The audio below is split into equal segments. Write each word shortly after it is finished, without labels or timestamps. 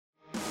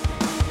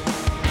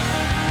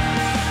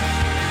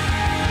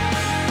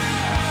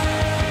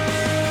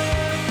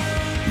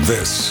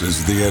This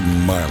is the Ed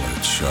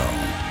Milet Show.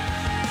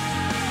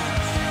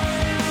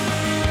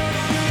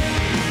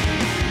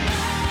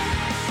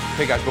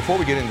 Hey guys, before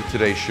we get into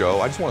today's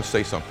show, I just want to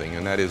say something,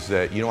 and that is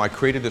that, I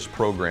created this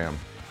program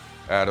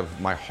out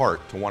of my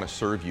heart to want to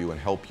serve you and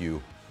help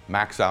you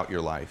max out your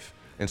life.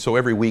 And so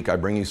every week I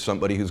bring you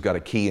somebody who's got a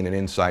key and an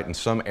insight in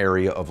some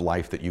area of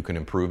life that you can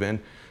improve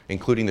in,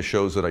 including the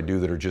shows that I do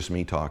that are just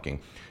me talking.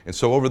 And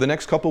so over the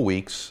next couple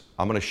weeks,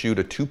 I'm going to shoot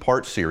a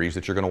two-part series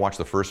that you're going to watch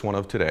the first one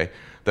of today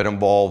that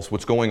involves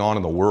what's going on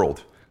in the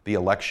world, the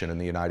election in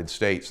the United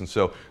States. And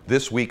so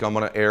this week I'm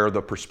going to air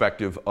the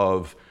perspective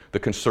of the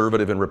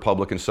conservative and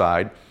Republican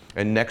side.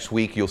 And next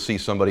week you'll see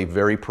somebody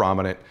very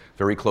prominent,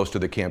 very close to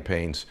the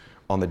campaigns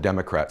on the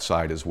Democrat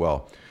side as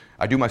well.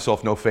 I do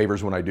myself no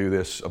favors when I do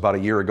this. About a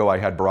year ago I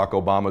had Barack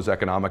Obama's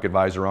economic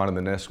advisor on, and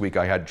the next week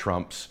I had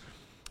Trump's.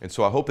 And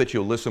so I hope that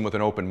you'll listen with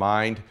an open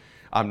mind.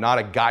 I'm not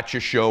a gotcha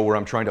show where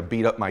I'm trying to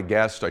beat up my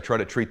guests. I try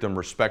to treat them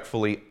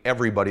respectfully,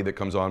 everybody that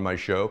comes on my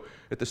show.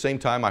 At the same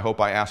time, I hope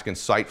I ask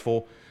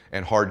insightful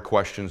and hard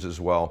questions as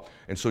well.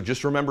 And so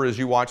just remember, as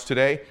you watch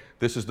today,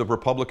 this is the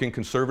Republican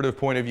conservative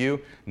point of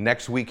view.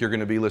 Next week, you're going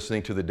to be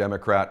listening to the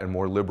Democrat and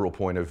more liberal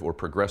point of, or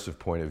progressive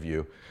point of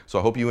view. So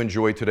I hope you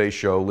enjoy today's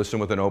show, listen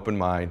with an open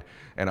mind,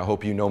 and I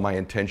hope you know my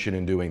intention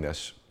in doing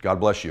this.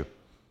 God bless you.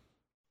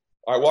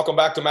 All right, welcome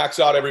back to Max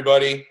Out,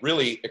 everybody.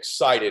 Really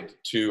excited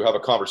to have a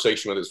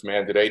conversation with this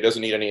man today.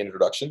 Doesn't need any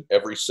introduction.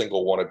 Every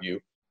single one of you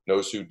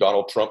knows who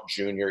Donald Trump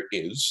Jr.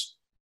 is.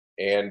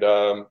 And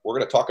we're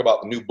going to talk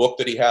about the new book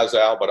that he has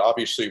out, but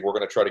obviously we're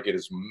going to try to get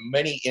as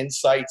many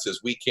insights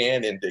as we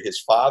can into his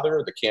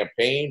father, the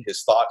campaign,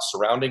 his thoughts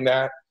surrounding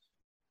that,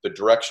 the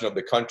direction of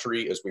the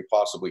country as we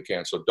possibly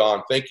can. So,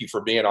 Don, thank you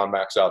for being on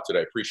Max Out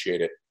today. Appreciate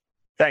it.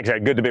 Thanks,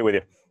 Ed. Good to be with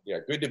you. Yeah,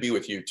 good to be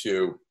with you,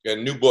 too.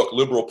 And new book,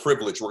 Liberal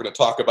Privilege. We're going to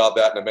talk about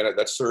that in a minute.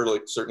 That's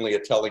certainly a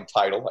telling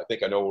title. I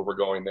think I know where we're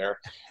going there.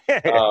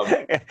 Well,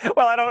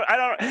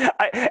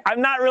 I'm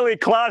not really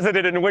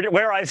closeted in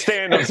where I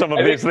stand on some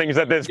of these things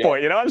at this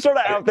point. I'm sort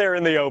of out there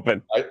in the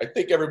open. I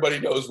think everybody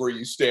knows where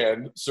you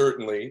stand,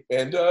 certainly.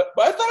 And but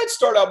I thought I'd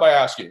start out by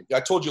asking. I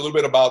told you a little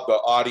bit about the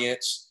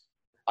audience.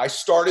 I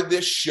started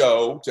this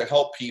show to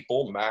help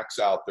people max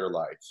out their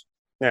lives.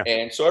 Yeah.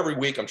 And so every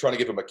week I'm trying to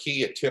give them a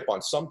key, a tip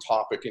on some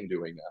topic in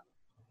doing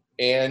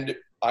that. And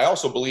I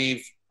also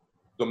believe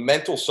the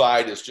mental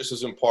side is just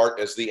as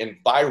important as the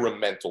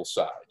environmental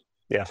side.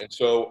 Yeah. And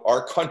so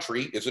our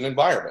country is an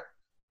environment.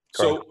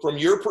 Correct. So from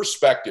your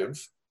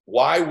perspective,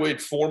 why would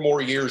 4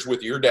 more years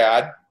with your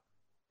dad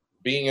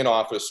being in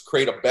office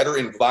create a better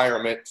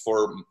environment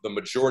for the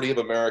majority of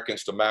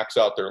Americans to max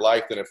out their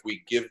life than if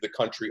we give the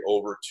country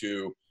over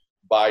to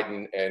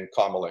Biden and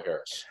Kamala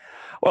Harris?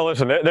 Well,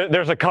 listen,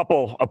 there's a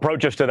couple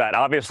approaches to that.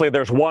 Obviously,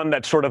 there's one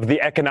that's sort of the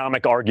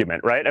economic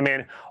argument, right? I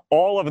mean,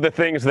 all of the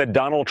things that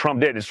Donald Trump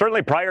did, is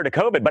certainly prior to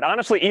COVID, but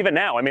honestly, even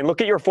now, I mean, look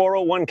at your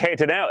 401k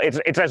to now.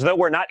 It's as though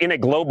we're not in a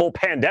global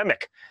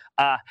pandemic.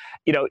 I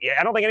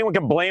don't think anyone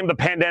can blame the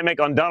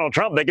pandemic on Donald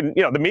Trump. They can,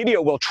 the media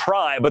will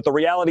try, but the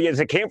reality is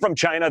it came from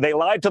China. They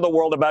lied to the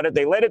world about it.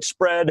 They let it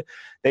spread.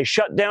 They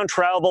shut down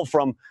travel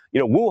from,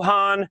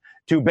 Wuhan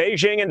to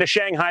Beijing and to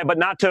Shanghai, but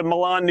not to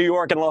Milan, New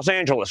York, and Los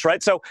Angeles,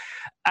 right? So,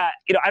 I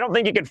don't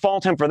think you can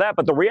fault him for that.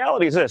 But the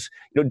reality is this,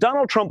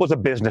 Donald Trump was a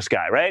business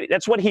guy, right?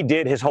 That's what he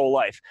did his whole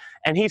life.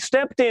 And he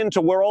stepped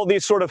into where all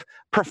these sort of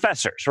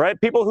professors, right?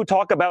 People who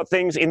talk about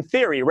things in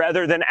theory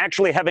rather than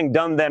actually having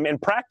done them in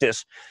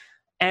practice.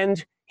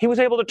 And he was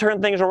able to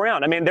turn things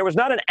around. I mean, there was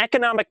not an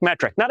economic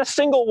metric, not a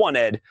single one,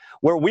 Ed,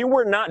 where we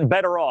were not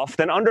better off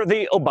than under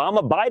the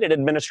Obama-Biden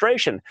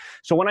administration.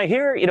 So when I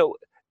hear,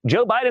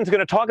 Joe Biden's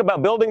going to talk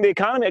about building the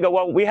economy, I go,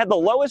 well, we had the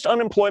lowest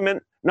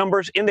unemployment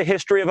numbers in the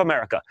history of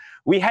America.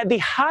 We had the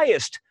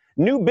highest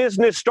new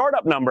business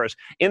startup numbers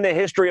in the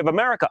history of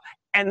America.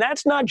 And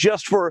that's not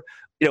just for,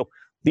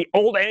 the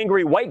old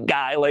angry white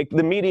guy like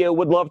the media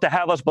would love to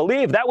have us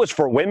believe. That was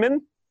for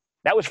women.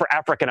 That was for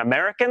African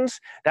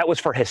Americans. That was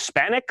for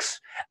Hispanics.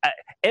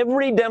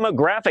 Every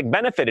demographic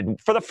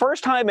benefited. For the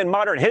first time in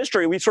modern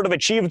history, we sort of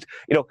achieved,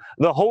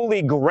 the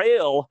holy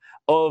grail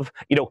of,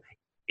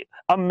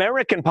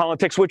 American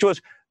politics, which was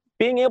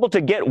being able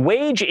to get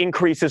wage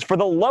increases for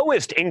the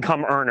lowest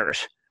income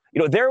earners.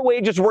 Their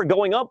wages were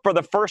going up for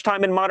the first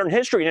time in modern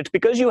history. And it's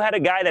because you had a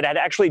guy that had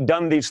actually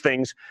done these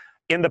things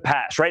in the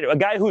past, right? A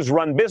guy who's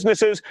run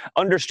businesses,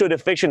 understood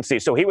efficiency.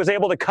 So he was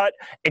able to cut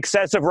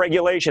excessive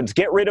regulations,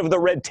 get rid of the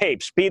red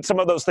tape, speed some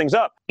of those things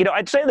up.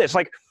 I'd say this,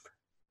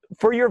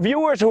 for your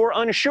viewers who are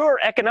unsure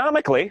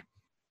economically,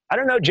 I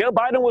don't know, Joe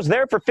Biden was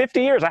there for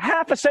 50 years. A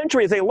half a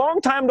century is a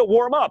long time to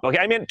warm up. Okay,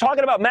 I mean,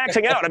 talking about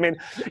maxing out, I mean,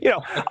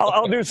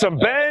 I'll do some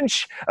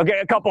bench, okay,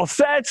 a couple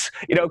sets,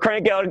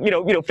 crank out,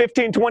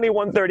 15, 20,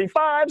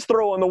 135s,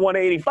 throw on the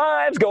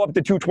 185s, go up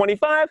to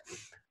 225.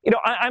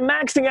 I'm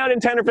maxing out in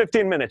 10 or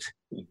 15 minutes.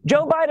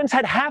 Joe Biden's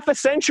had half a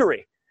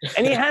century,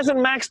 and he hasn't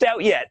maxed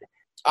out yet.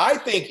 I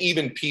think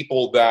even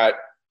people that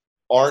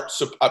aren't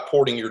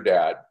supporting your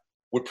dad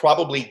would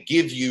probably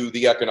give you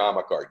the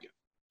economic argument.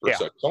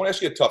 So I want to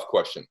ask you a tough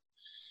question.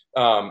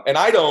 And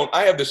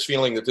I have this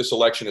feeling that this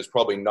election is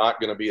probably not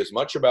going to be as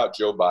much about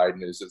Joe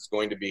Biden as it's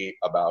going to be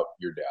about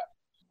your dad.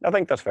 I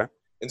think that's fair.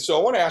 And so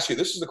I want to ask you,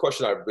 this is the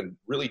question I've been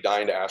really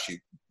dying to ask you,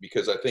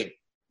 because I think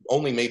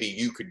only maybe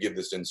you could give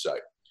this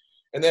insight.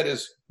 And that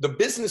is the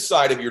business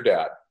side of your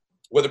dad,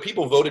 whether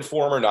people voted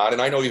for him or not.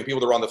 And I know even people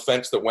that are on the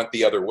fence that went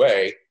the other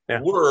way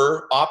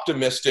were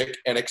optimistic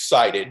and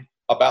excited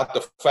about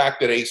the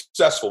fact that a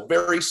successful,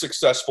 very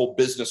successful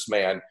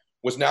businessman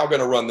was now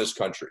going to run this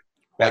country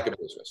like a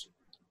business.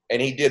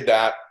 And he did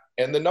that.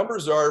 And the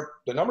numbers are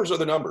the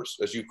numbers,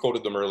 as you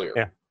quoted them earlier.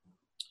 Yeah.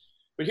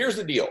 But here's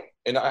the deal.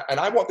 And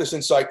I want this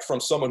insight from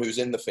someone who's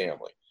in the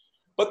family.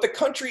 But the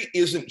country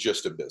isn't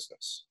just a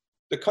business.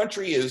 The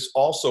country is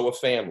also a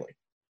family.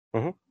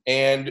 Mm-hmm.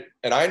 And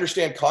I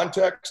understand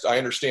context. I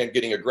understand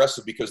getting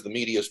aggressive because the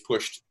media has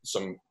pushed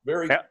some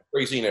very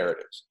crazy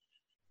narratives.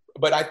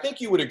 But I think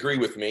you would agree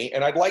with me,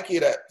 and I'd like you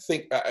to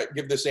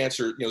give this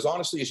answer as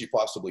honestly as you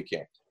possibly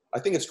can. I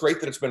think it's great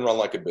that it's been run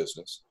like a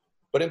business.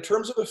 But in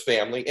terms of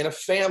in a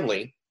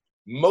family,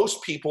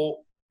 most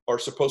people are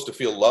supposed to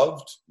feel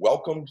loved,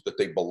 welcomed, that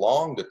they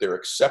belong, that they're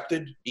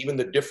accepted, even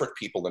the different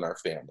people in our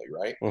family,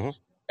 right? Mm-hmm.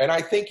 And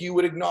I think you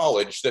would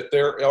acknowledge that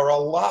there are a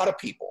lot of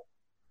people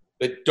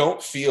that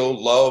don't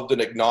feel loved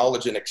and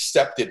acknowledged and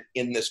accepted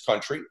in this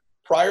country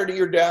prior to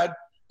your dad,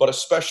 but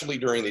especially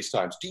during these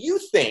times. Do you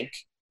think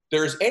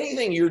there's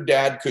anything your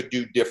dad could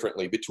do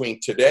differently between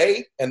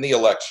today and the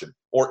election,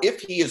 or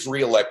if he is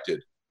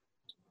reelected,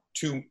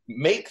 to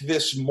make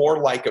this more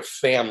like a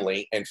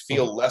family and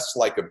feel less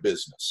like a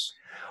business?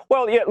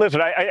 Well, yeah,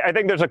 listen, I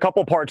think there's a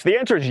couple parts. The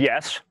answer is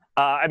yes.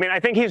 I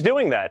think he's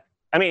doing that.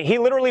 He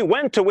literally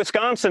went to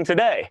Wisconsin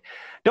today.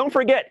 Don't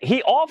forget,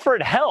 he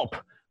offered help.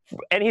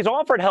 And he's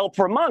offered help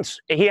for months.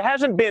 He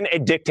hasn't been a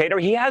dictator.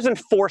 He hasn't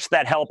forced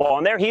that help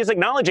on there. He's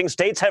acknowledging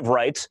states have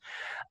rights.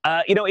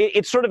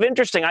 It's sort of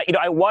interesting.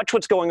 I watch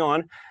what's going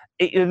on.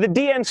 The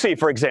DNC,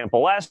 for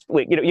example, last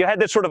week, you had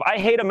this sort of I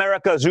Hate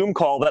America Zoom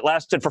call that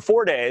lasted for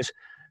 4 days.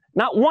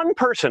 Not one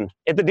person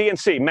at the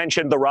DNC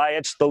mentioned the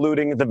riots, the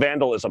looting, the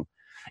vandalism.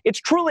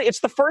 It's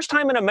the first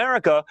time in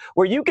America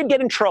where you could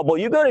get in trouble,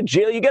 you go to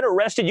jail, you get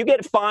arrested, you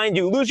get fined,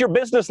 you lose your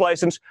business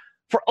license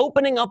for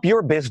opening up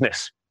your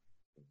business.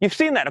 You've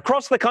seen that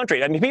across the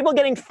country. People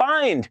getting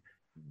fined,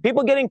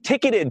 people getting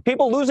ticketed,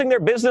 people losing their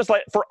business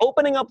for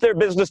opening up their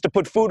business to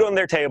put food on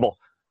their table.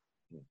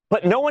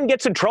 But no one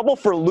gets in trouble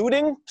for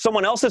looting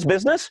someone else's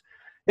business.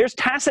 There's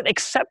tacit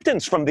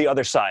acceptance from the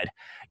other side.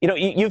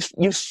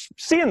 You've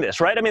seen this,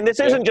 right? This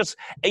isn't just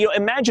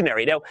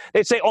imaginary. Now,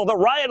 they say, the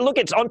riot, look,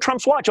 it's on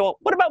Trump's watch. Well,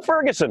 what about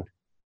Ferguson?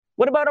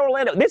 What about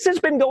Orlando? This has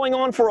been going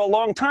on for a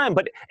long time.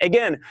 But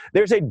again,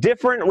 there's a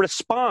different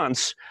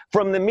response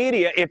from the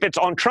media if it's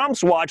on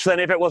Trump's watch than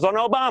if it was on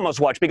Obama's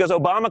watch, because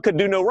Obama could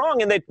do no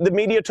wrong, and the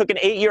media took an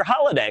 8-year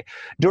holiday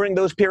during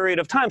those period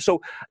of time.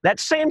 So that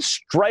same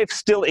strife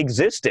still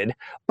existed.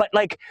 But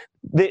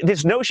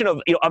this notion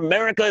of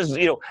America's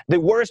the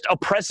worst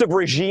oppressive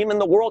regime in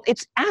the world,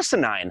 it's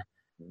asinine.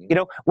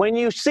 When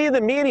you see the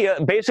media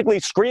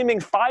basically screaming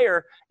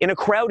fire in a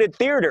crowded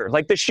theater,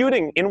 like the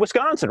shooting in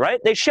Wisconsin, right?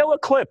 They show a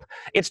clip.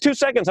 It's 2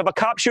 seconds of a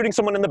cop shooting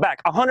someone in the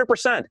back,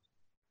 100%.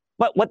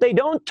 But what they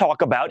don't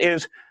talk about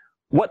is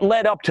what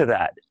led up to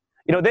that.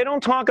 They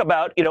don't talk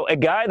about, a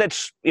guy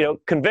that's,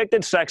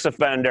 convicted sex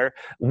offender,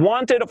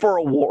 wanted for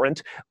a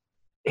warrant.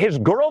 His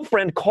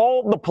girlfriend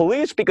called the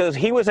police because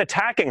he was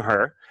attacking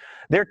her.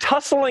 They're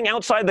tussling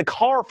outside the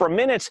car for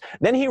minutes.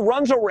 Then he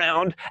runs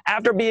around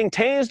after being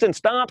tased and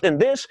stopped and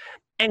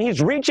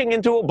he's reaching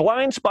into a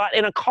blind spot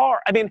in a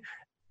car.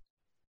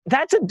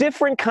 That's a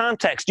different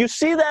context. You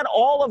see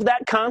all of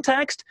that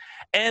context,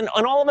 and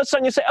all of a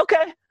sudden you say,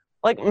 okay,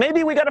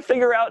 maybe we got to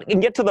figure out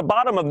and get to the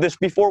bottom of this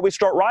before we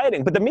start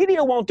rioting. But the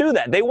media won't do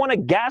that. They want to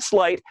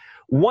gaslight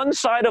one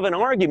side of an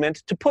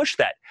argument to push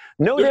that.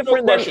 There's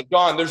no question,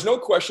 Don, there's no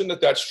question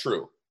that that's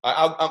true.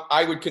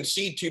 I would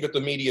concede to you that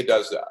the media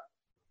does that.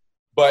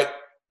 But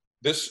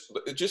this,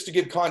 just to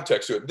give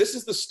context to it, this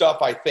is the stuff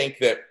I think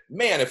that,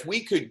 man, if we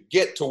could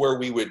get to where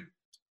we would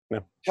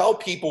tell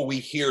people we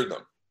hear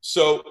them.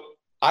 So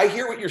I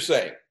hear what you're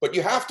saying, but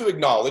you have to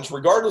acknowledge,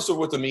 regardless of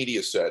what the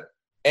media said,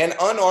 an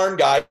unarmed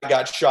guy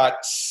got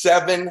shot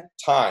 7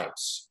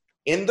 times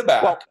in the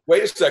back. Well,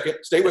 wait a second.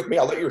 Stay with me.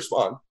 I'll let you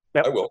respond.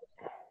 Yep. I will.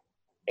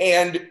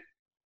 And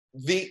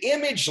the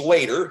image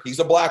later, he's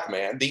a black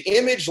man, the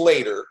image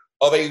later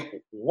of a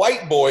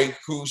white boy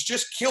who's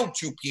just killed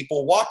 2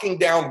 people walking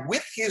down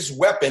with his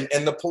weapon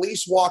and the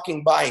police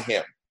walking by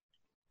him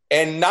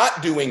and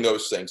not doing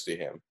those things to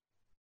him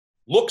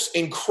looks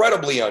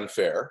incredibly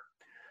unfair,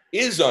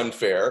 is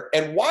unfair.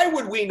 And why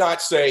would we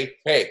not say,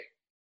 hey,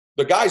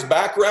 the guy's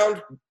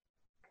background,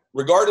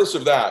 regardless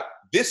of that,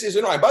 this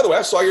isn't right. By the way,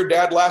 I saw your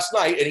dad last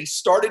night and he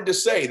started to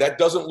say that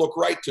doesn't look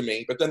right to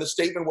me, but then the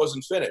statement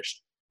wasn't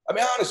finished.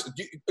 Honestly,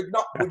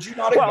 would you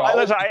not acknowledge? Well,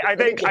 listen, I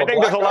think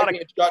there's a lot of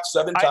shot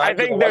 7 times. I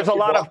think there's a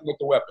lot of with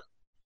the weapon.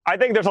 I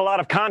think there's a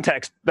lot of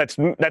context that's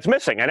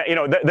missing, and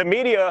the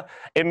media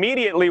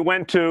immediately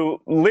went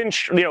to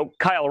lynch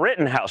Kyle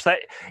Rittenhouse. That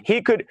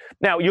he could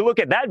now you look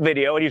at that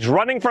video and he's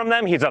running from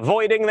them, he's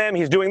avoiding them,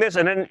 he's doing this,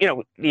 and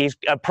then he's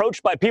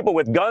approached by people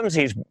with guns,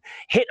 he's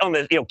hit on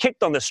the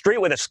kicked on the street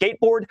with a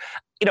skateboard.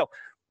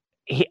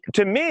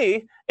 To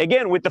me,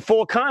 again, with the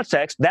full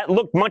context, that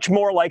looked much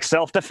more like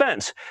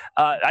self-defense.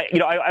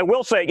 I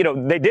will say,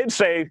 they did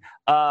say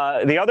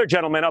the other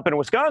gentleman up in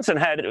Wisconsin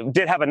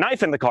did have a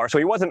knife in the car, so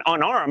he wasn't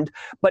unarmed.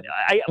 But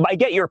I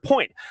get your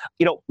point.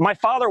 My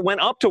father went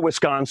up to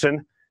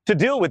Wisconsin to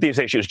deal with these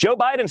issues. Joe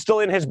Biden's still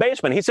in his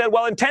basement. He said,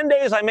 well, in 10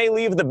 days, I may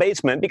leave the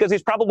basement because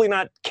he's probably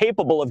not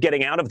capable of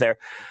getting out of there.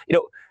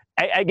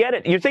 I get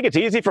it. You think it's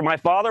easy for my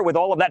father with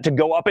all of that to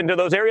go up into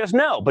those areas?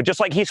 No. But just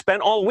like he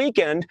spent all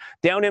weekend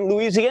down in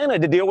Louisiana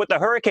to deal with the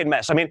hurricane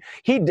mess. I mean,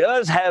 he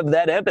does have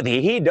that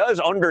empathy. He does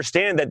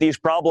understand that these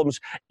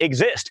problems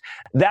exist.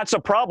 That's a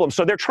problem.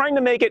 So they're trying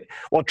to make it,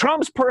 well,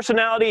 Trump's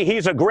personality,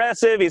 he's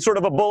aggressive. He's sort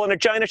of a bull in a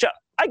china shop.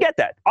 I get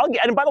that.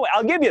 And by the way,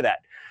 I'll give you that.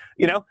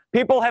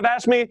 People have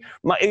asked me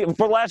for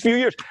the last few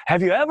years,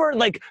 have you ever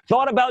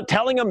thought about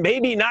telling him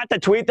maybe not to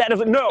tweet that? I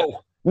was like,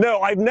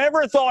 No, I've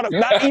never thought of,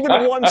 not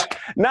even once,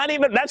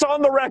 that's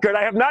on the record.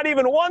 I have not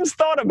even once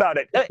thought about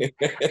it.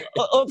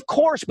 Of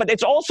course, but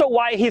it's also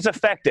why he's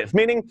effective.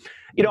 Meaning,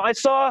 I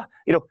saw,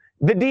 the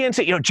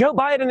DNC, Joe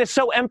Biden is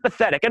so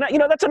empathetic. And,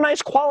 that's a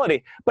nice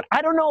quality. But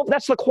I don't know if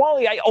that's the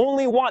quality I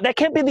only want. That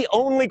can't be the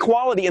only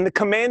quality in the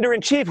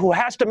commander-in-chief who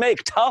has to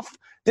make tough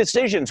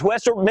decisions, who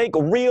has to make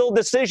real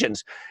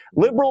decisions.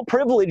 Liberal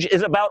privilege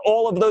is about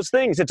all of those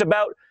things. It's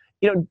about,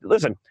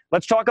 listen,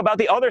 let's talk about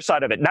the other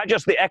side of it, not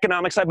just the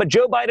economic side, but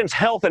Joe Biden's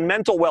health and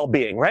mental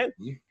well-being, right?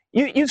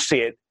 You see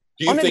it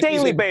on a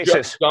daily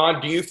basis.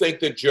 Don, do you think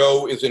that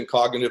Joe is in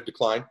cognitive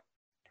decline?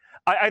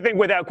 I think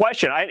without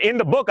question. In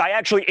the book, I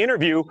actually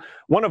interview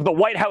one of the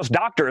White House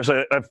doctors,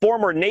 a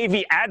former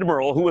Navy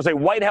admiral who was a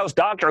White House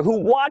doctor who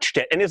watched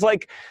it and is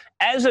like,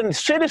 as a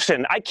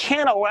citizen, I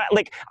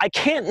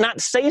can't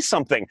not say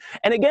something.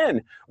 And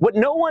again, what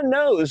no one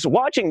knows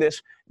watching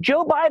this,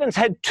 Joe Biden's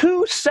had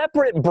 2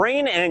 separate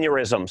brain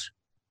aneurysms,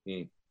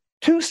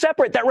 2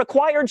 separate that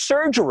required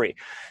surgery.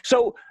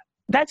 So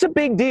that's a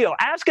big deal.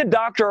 Ask a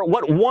doctor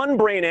what one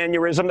brain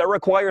aneurysm that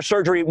requires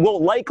surgery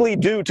will likely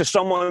do to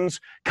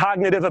someone's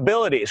cognitive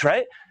abilities,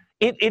 right?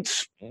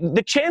 It's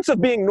the chance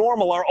of being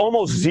normal are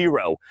almost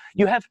 0.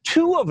 You have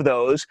 2 of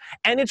those,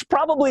 and it's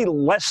probably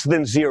less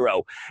than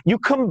 0. You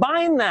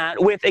combine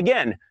that with,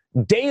 again,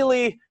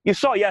 daily, you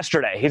saw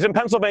yesterday, he's in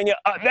Pennsylvania,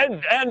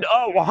 and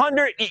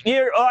 100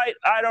 year,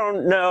 I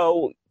don't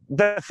know,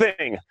 the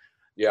thing.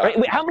 Yeah.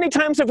 Right? How many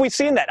times have we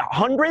seen that?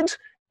 Hundreds?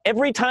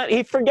 Every time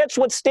he forgets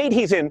what state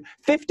he's in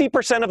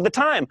 50% of the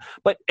time.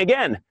 But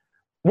again,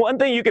 one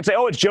thing you could say,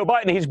 it's Joe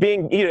Biden. He's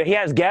being, he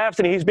has gaffes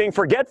and he's being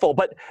forgetful.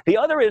 But the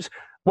other is,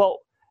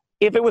 well,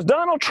 if it was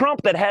Donald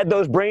Trump that had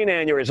those brain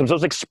aneurysms,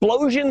 those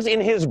explosions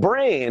in his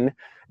brain,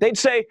 they'd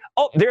say,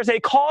 there's a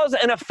cause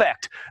and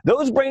effect.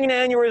 Those brain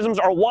aneurysms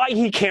are why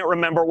he can't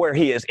remember where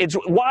he is. It's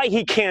why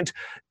he can't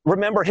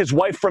remember his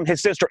wife from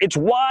his sister. It's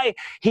why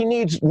he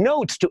needs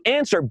notes to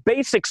answer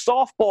basic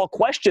softball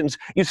questions.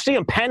 You see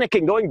him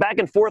panicking, going back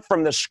and forth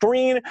from the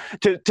screen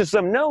to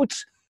some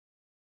notes.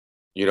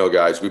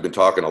 Guys, we've been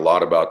talking a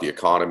lot about the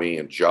economy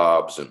and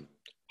jobs and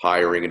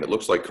hiring, and it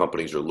looks like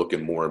companies are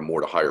looking more and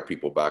more to hire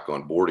people back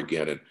on board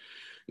again. And,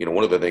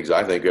 one of the things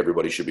I think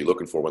everybody should be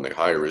looking for when they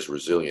hire is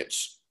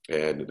resilience.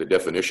 And the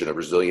definition of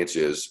resilience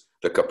is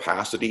the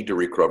capacity to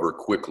recover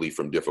quickly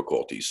from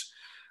difficulties.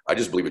 I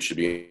just believe it should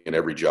be in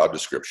every job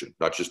description,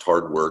 not just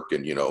hard work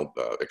and,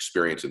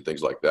 experience and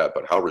things like that,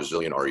 but how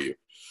resilient are you?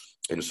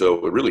 And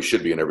so it really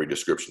should be in every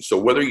description. So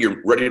whether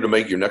you're ready to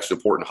make your next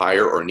important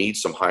hire or need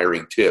some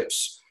hiring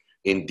tips,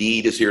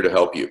 Indeed is here to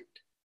help you.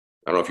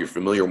 I don't know if you're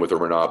familiar with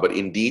them or not, but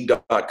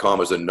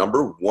Indeed.com is the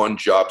 #1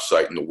 job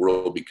site in the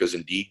world because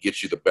Indeed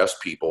gets you the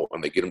best people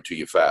and they get them to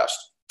you fast.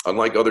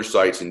 Unlike other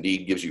sites,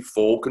 Indeed gives you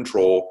full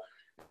control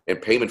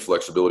and payment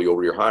flexibility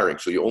over your hiring.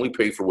 So you only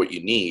pay for what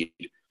you need.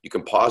 You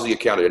can pause the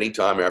account at any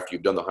time after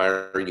you've done the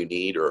hiring you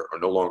need or are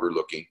no longer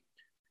looking.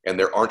 And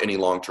there aren't any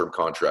long-term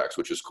contracts,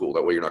 which is cool.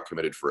 That way you're not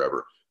committed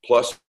forever.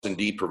 Plus,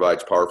 Indeed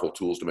provides powerful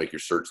tools to make your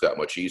search that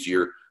much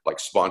easier, like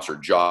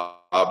sponsored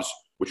jobs,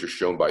 which are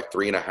shown by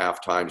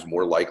 3.5 times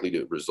more likely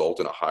to result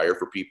in a hire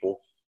for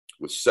people,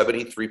 with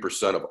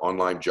 73% of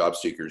online job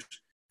seekers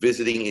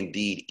visiting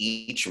Indeed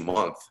each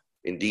month.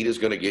 Indeed is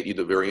going to get you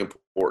the very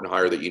important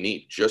hire that you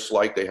need, just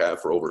like they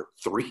have for over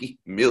 3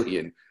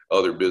 million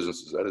other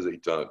businesses. That is a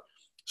ton.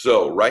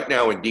 So right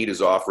now, Indeed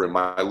is offering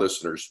my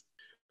listeners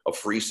a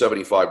free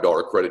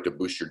 $75 credit to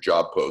boost your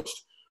job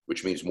post,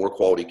 which means more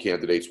quality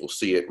candidates will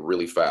see it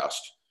really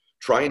fast.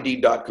 Try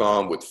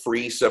Indeed.com with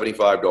free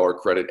 $75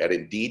 credit at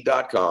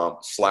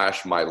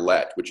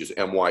Indeed.com/Mylett, which is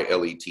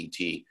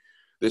MYLETT.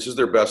 This is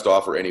their best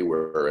offer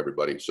anywhere,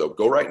 everybody. So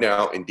go right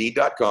now,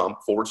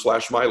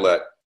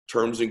 Indeed.com/Mylett.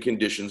 Terms and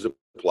conditions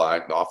apply.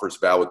 The offer is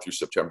valid through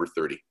September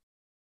 30.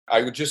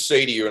 I would just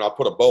say to you, and I'll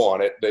put a bow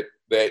on it, that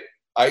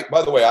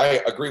by the way,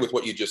 I agree with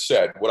what you just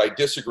said. What I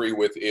disagree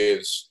with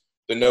is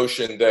the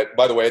notion that,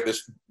 by the way,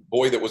 this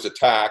boy that was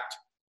attacked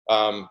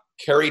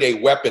carried a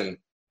weapon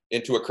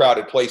into a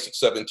crowded place at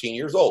 17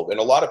 years old. And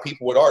a lot of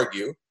people would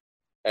argue,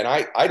 and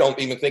I don't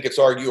even think it's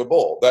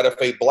arguable, that if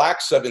a black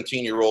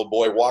 17-year-old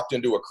boy walked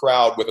into a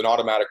crowd with an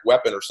automatic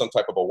weapon or some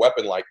type of a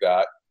weapon like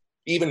that,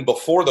 even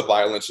before the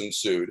violence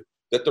ensued,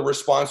 that the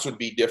response would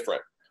be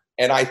different.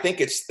 And I think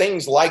it's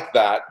things like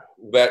that,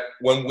 that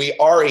when we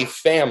are a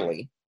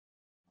family,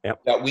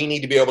 that we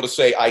need to be able to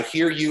say, I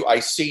hear you, I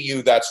see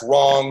you, that's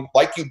wrong,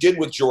 like you did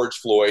with George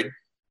Floyd.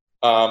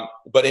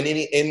 But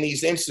in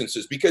these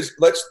instances, because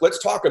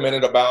let's talk a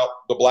minute about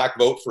the black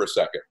vote for a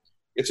second.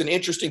 It's an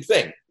interesting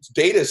thing.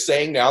 Data is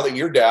saying now that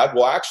your dad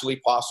will actually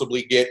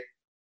possibly get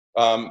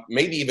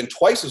maybe even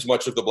twice as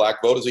much of the black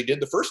vote as he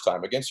did the first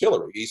time against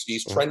Hillary.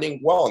 He's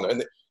trending well,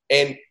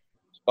 and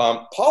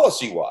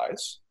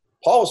policy-wise,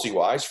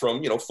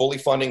 from fully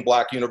funding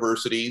black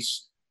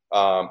universities,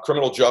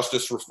 criminal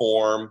justice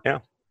reform,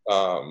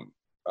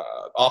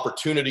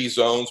 opportunity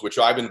zones, which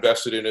I've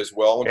invested in as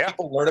well. When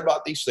people learn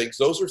about these things,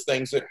 those are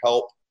things that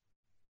help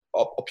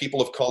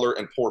people of color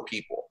and poor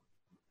people.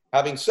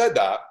 Having said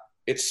that,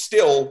 it's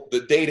still,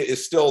 the data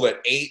is still that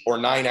 8 or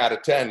 9 out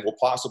of 10 will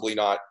possibly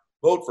not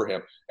vote for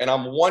him. And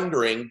I'm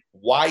wondering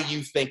why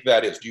you think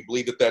that is. Do you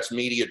believe that that's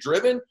media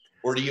driven,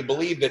 or do you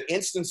believe that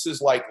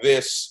instances like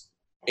this,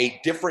 a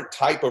different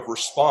type of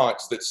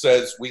response that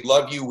says, we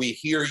love you, we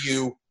hear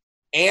you,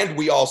 and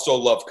we also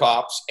love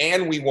cops,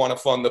 and we want to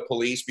fund the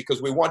police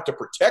because we want to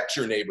protect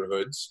your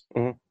neighborhoods.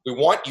 Mm-hmm. We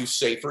want you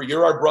safer.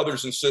 You're our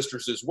brothers and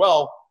sisters as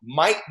well,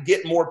 might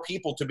get more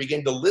people to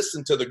begin to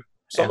listen to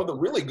some of the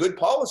really good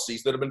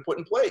policies that have been put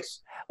in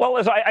place? Well,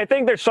 I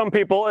think there's some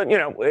people, and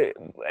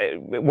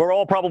we're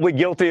all probably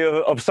guilty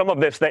of some of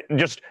this, that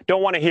just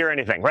don't want to hear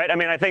anything, right? I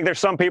mean, I think there's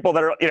some people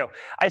that are,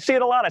 I see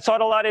it a lot. I saw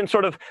it a lot in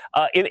sort of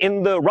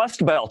in the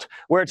Rust Belt,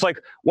 where it's like,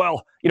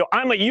 well,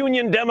 I'm a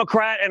union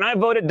Democrat and I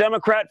voted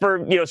Democrat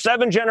for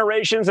 7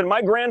 generations, and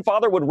my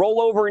grandfather would roll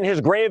over in his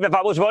grave if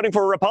I was voting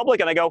for a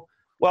Republican. I go,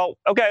 well,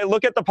 okay,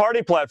 look at the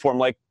party platform.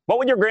 Like, what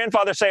would your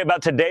grandfather say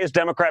about today's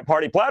Democrat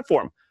Party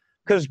platform?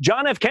 Because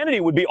John F. Kennedy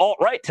would be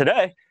alt-right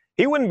today.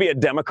 He wouldn't be a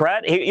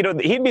Democrat.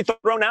 He'd be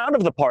thrown out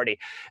of the party.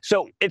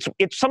 So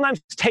it sometimes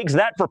takes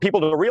that for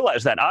people to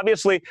realize that.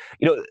 Obviously,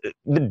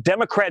 the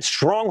Democrat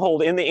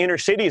stronghold in the inner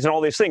cities and all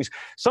these things,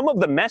 some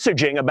of the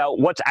messaging about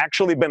what's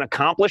actually been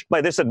accomplished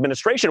by this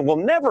administration will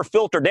never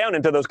filter down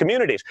into those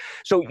communities.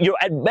 So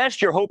at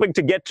best, you're hoping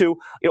to get to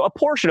a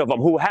portion of them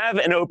who have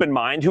an open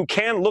mind, who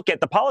can look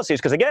at the policies.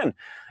 Because again,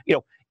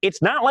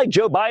 it's not like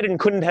Joe Biden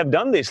couldn't have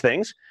done these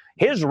things.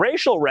 His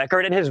racial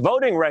record and his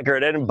voting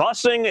record and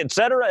busing, et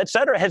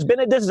cetera, has been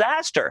a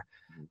disaster.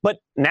 But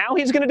now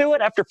he's going to do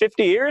it after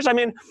 50 years? I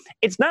mean,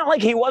 it's not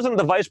like he wasn't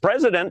the vice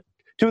president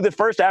to the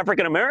first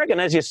African-American,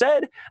 as you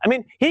said. I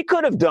mean, he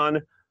could have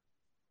done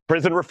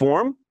prison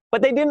reform,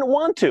 but they didn't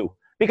want to.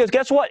 Because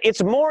guess what?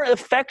 It's more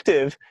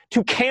effective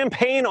to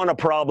campaign on a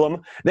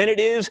problem than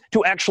it is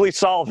to actually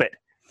solve it.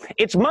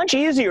 It's much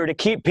easier to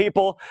keep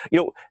people,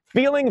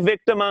 feeling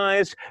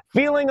victimized,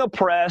 feeling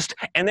oppressed,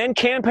 and then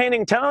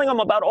campaigning, telling them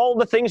about all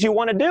the things you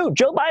want to do.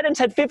 Joe Biden's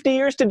had 50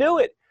 years to do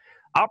it.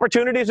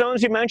 Opportunity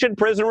zones, you mentioned,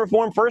 prison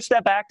reform, First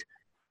Step Act.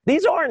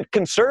 These aren't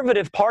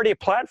conservative party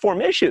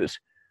platform issues.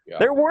 Yeah.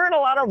 There weren't a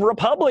lot of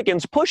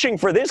Republicans pushing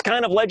for this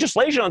kind of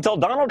legislation until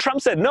Donald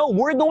Trump said, no,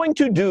 we're going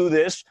to do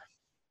this,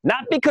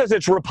 not because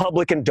it's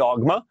Republican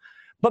dogma,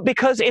 but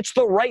because it's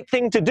the right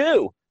thing to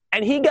do.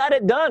 And he got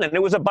it done, and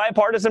it was a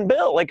bipartisan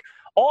bill. Like,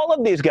 all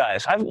of these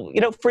guys,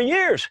 for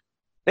years,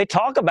 they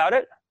talk about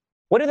it.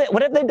 What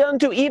have they done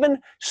to even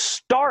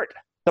start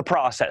the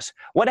process?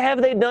 What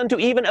have they done to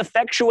even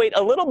effectuate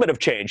a little bit of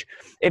change?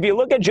 If you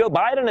look at Joe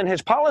Biden and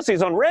his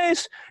policies on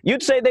race,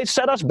 you'd say they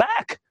set us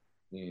back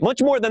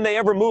much more than they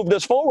ever moved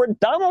us forward.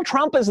 Donald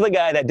Trump is the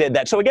guy that did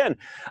that. So again,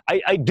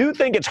 I do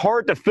think it's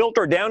hard to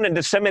filter down and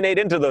disseminate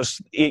into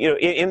those,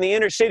 in the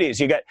inner cities.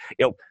 You got,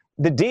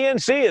 the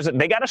DNC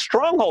they got a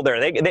stronghold there.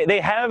 They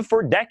have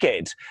for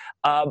decades,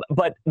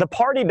 but the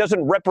party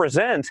doesn't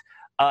represent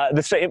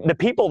the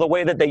people the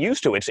way that they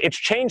used to. It's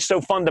changed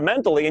so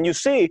fundamentally, and you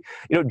see,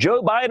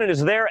 Joe Biden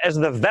is there as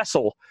the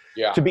vessel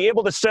to be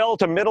able to sell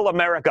to middle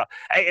America.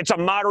 Hey, it's a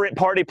moderate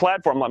party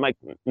platform. I'm like,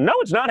 no,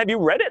 it's not. Have you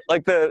read it?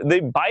 Like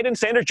the Biden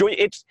Sanders joint,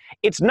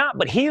 it's not.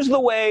 But he's the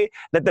way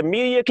that the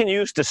media can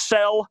use to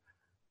sell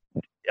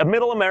a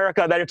middle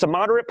America, that it's a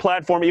moderate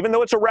platform, even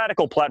though it's a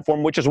radical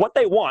platform, which is what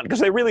they want,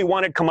 because they really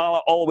wanted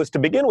Kamala always to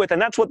begin with,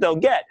 and that's what they'll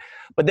get.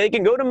 But they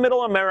can go to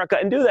middle America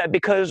and do that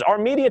because our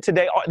media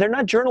today, they're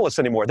not journalists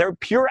anymore. They're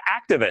pure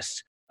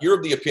activists. You're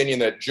of the opinion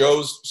that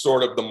Joe's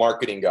sort of the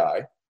marketing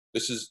guy.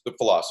 This is the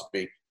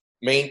philosophy.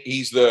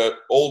 He's the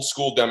old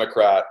school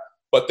Democrat,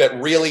 but that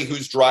really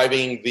who's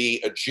driving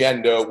the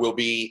agenda will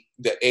be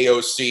the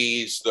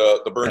AOCs,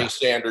 the Bernie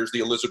Sanders, the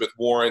Elizabeth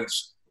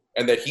Warrens,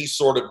 and that he's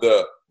sort of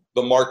the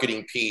the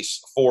marketing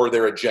piece for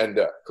their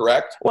agenda,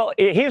 correct? Well,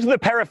 he's the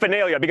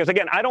paraphernalia because,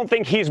 again, I don't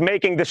think he's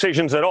making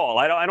decisions at all.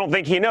 I don't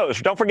think he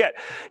knows. Don't forget,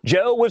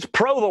 Joe was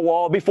pro the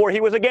wall before he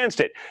was against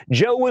it.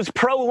 Joe was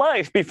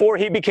pro-life before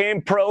he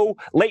became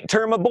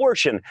pro-late-term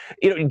abortion.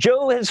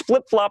 Joe has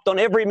flip-flopped on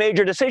every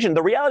major decision.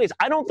 The reality is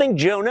I don't think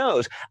Joe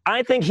knows.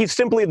 I think he's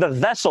simply the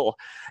vessel.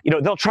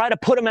 They'll try to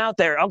put him out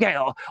there. Okay,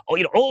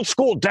 old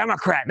school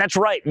Democrat. That's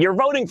right. You're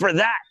voting for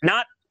that,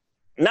 not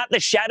the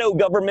shadow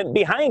government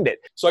behind it.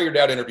 Saw your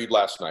dad interviewed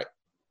last night,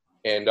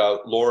 and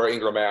Laura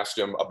Ingraham asked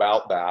him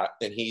about that,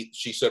 and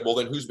she said, well,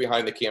 then who's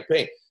behind the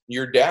campaign?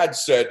 Your dad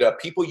said,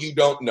 people you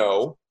don't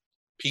know,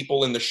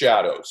 people in the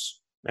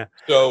shadows. Yeah.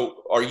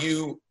 So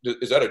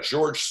is that a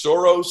George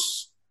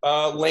Soros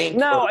link?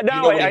 No,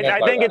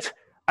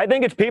 I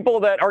think it's people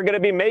that are going to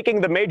be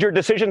making the major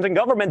decisions in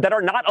government that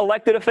are not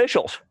elected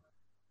officials.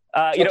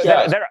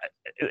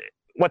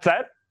 What's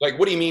that? Like,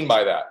 what do you mean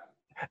by that?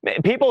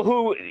 People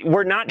who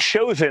were not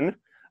chosen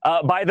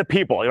by the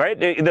people, right?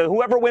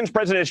 Whoever wins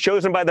president is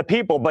chosen by the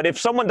people. But if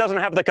someone doesn't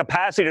have the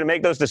capacity to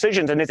make those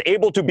decisions and is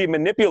able to be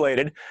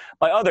manipulated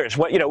by others,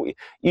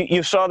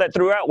 you saw that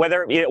throughout.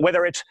 Whether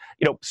it's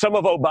some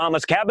of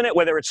Obama's cabinet,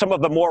 whether it's some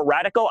of the more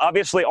radical.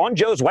 Obviously, on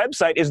Joe's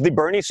website is the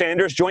Bernie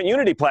Sanders Joint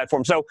Unity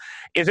Platform. So,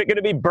 is it going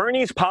to be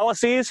Bernie's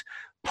policies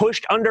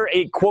pushed under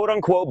a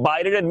quote-unquote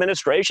Biden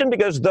administration?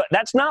 Because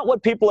that's not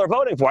what people are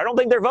voting for. I don't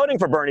think they're voting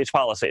for Bernie's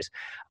policies.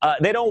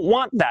 They don't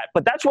want that.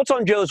 But that's what's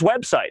on Joe's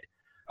website.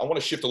 I want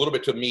to shift a little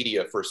bit to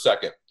media for a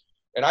second.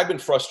 And I've been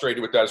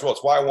frustrated with that as well.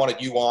 It's why I wanted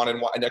you on.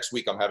 And next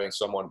week I'm having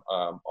someone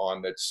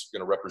on that's going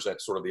to represent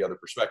sort of the other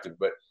perspective.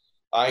 But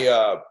I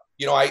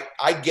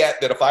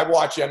get that if I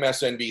watch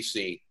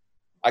MSNBC,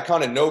 I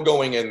kind of know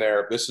going in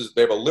there,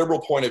 they have a liberal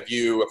point of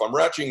view. If I'm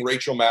watching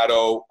Rachel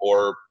Maddow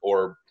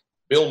or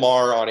Bill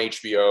Maher on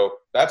HBO,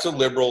 that's a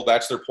liberal,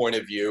 that's their point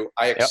of view.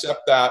 I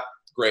accept that.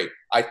 Great.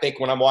 I think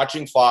when I'm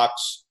watching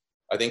Fox,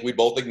 I think we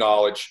both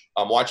acknowledge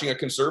I'm watching a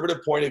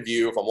conservative point of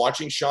view. If I'm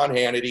watching Sean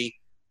Hannity,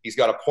 he's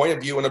got a point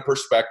of view and a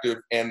perspective,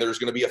 and there's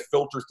going to be a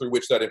filter through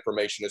which that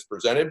information is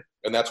presented,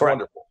 and that's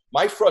wonderful.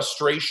 My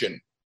frustration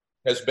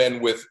has been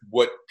with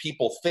what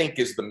people think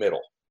is the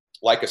middle,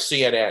 like a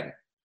CNN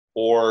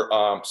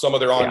or some of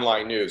their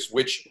online news,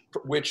 which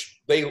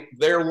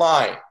they're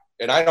lying.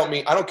 And I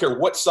don't care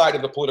what side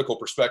of the political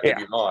perspective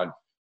you're on,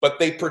 but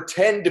they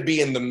pretend to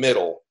be in the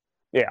middle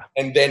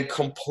and then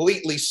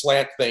completely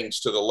slant things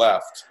to the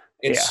left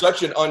in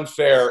such an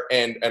unfair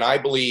and I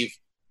believe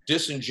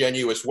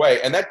disingenuous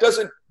way. And I'm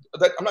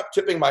not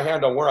tipping my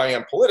hand on where I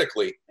am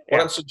politically.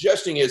 What I'm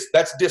suggesting is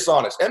that's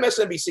dishonest.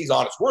 MSNBC's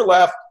honest. We're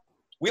left.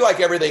 We like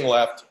everything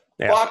left.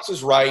 Fox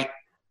is right.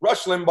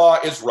 Rush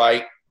Limbaugh is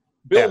right.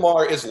 Bill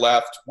Maher is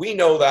left. We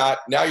know that.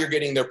 Now you're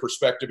getting their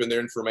perspective and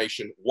their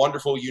information.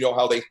 Wonderful. You know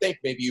how they think.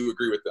 Maybe you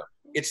agree with them.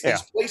 It's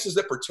these places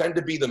that pretend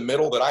to be the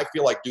middle that I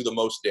feel like do the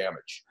most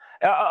damage.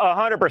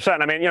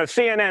 100%. I mean,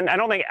 CNN, I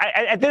don't think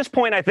at this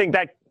point, I think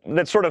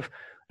that sort of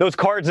those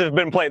cards have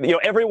been played.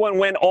 Everyone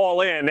went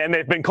all in, and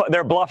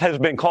their bluff has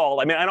been called.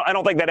 I mean, I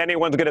don't think that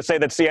anyone's going to say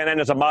that CNN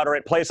is a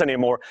moderate place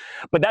anymore,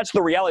 but that's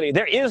the reality.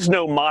 There is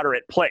no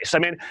moderate place. I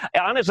mean,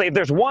 honestly, if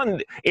there's one,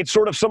 it's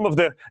sort of some of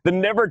the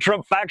never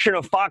Trump faction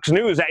of Fox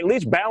News at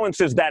least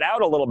balances that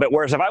out a little bit.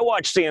 Whereas if I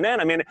watch CNN,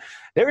 I mean,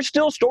 there's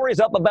still stories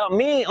up about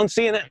me on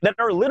CNN that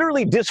are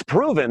literally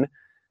disproven.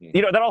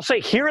 That I'll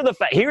say, here's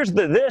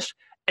this.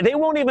 And they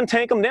won't even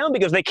take them down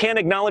because they can't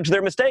acknowledge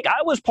their mistake.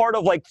 I was part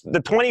of like the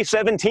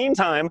 2017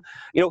 time,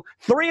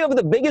 3 of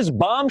the biggest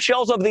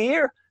bombshells of the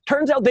year.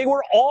 Turns out they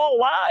were all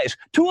lies.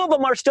 2 of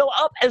them are still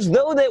up as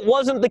though that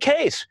wasn't the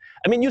case.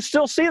 I mean, you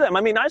still see them.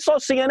 I mean, I saw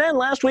CNN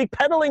last week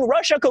peddling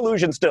Russia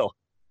collusion still.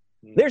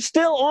 They're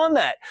still on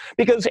that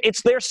because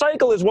it's their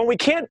cycle is when we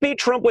can't beat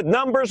Trump with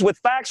numbers, with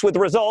facts, with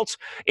results,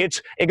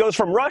 it goes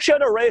from Russia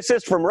to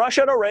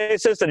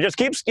racist, and it just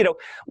keeps,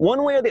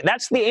 one way or the other.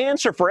 That's the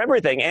answer for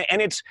everything.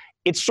 And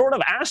it's sort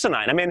of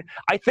asinine. I mean,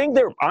 I think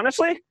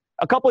honestly,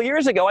 a couple of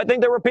years ago, I think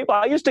there were people,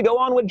 I used to go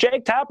on with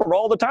Jake Tapper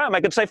all the time.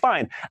 I could say,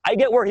 fine, I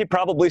get where he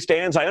probably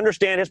stands. I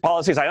understand his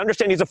policies. I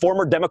understand he's a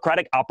former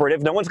Democratic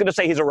operative. No one's going to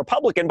say he's a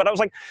Republican, but I was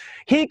like,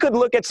 he could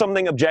look at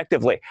something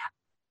objectively.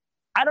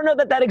 I don't know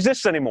that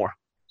exists anymore.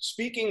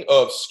 Speaking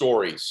of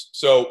stories,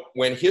 so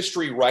when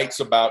history writes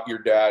about your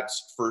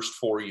dad's first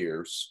 4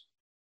 years,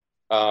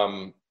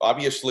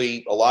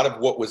 obviously a lot of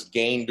what was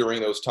gained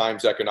during those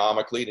times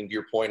economically, and to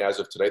your point, as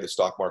of today, the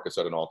stock market's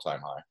at an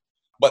all-time high.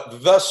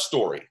 But the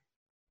story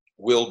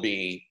will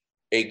be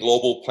a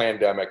global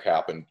pandemic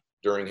happened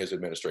during his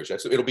administration.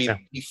 It'll be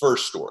the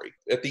first story.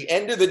 At the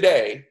end of the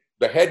day,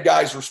 the head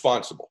guy's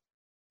responsible.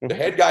 The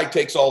head guy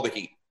takes all the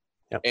heat.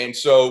 And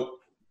so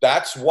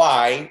that's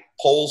why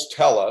polls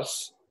tell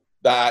us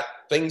that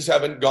things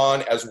haven't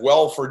gone as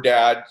well for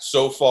dad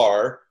so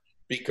far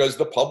because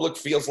the public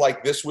feels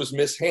like this was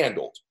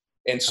mishandled.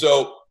 And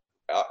so,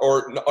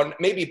 or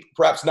maybe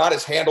perhaps not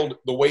as handled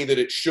the way that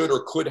it should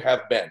or could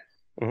have been.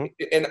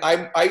 And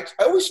I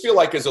always feel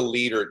like as a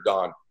leader,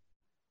 Don,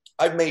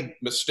 I've made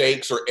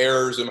mistakes or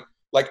errors. And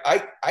like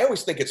I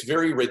always think it's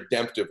very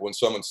redemptive when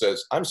someone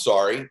says, I'm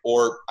sorry,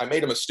 or I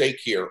made a mistake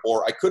here,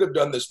 or I could have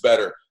done this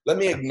better. Let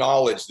me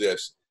acknowledge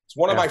this. It's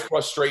one of my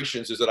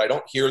frustrations is that I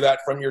don't hear that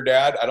from your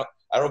dad. I don't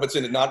know if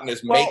it's not in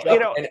his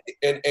makeup.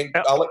 And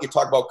I'll let you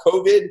talk about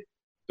COVID,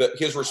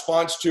 his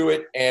response to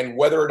it, and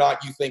whether or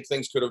not you think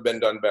things could have been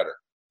done better.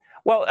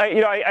 Well,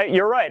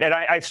 you're right. And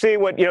I see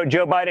what,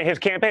 Joe Biden, his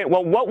campaign,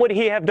 well, what would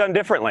he have done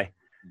differently?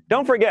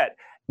 Don't forget,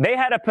 they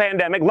had a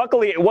pandemic.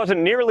 Luckily, it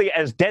wasn't nearly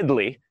as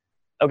deadly.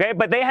 Okay,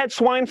 but they had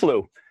swine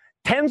flu.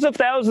 Tens of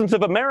thousands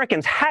of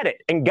Americans had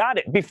it and got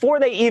it before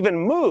they even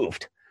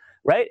moved,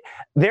 right?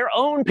 Their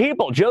own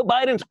people, Joe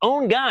Biden's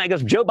own guy,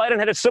 because Joe Biden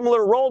had a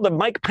similar role to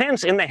Mike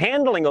Pence in the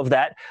handling of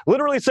that,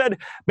 literally said,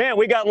 man,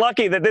 we got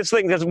lucky that this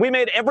thing, because we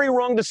made every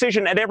wrong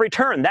decision at every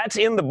turn. That's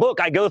in the book.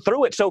 I go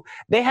through it. So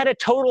they had a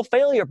total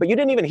failure, but you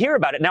didn't even hear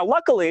about it. Now,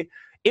 luckily,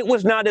 it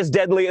was not as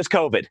deadly as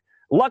COVID.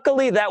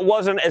 Luckily, that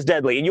wasn't as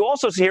deadly. And you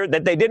also see here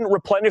that they didn't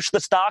replenish the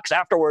stocks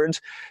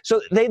afterwards. So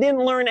they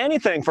didn't learn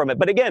anything from it.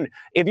 But again,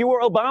 if you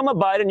were Obama,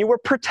 Biden, you were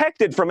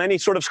protected from any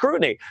sort of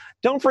scrutiny.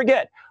 Don't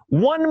forget,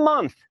 1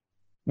 month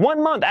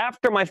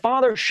after my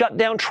father shut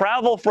down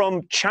travel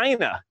from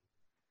China,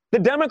 the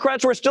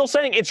Democrats were still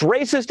saying it's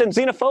racist and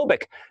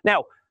xenophobic.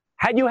 Now,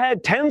 had you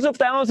had tens of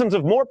thousands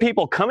of more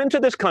people come into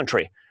this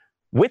country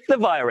with the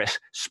virus,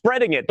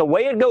 spreading it the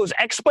way it goes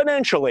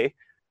exponentially,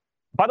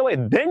 by the way,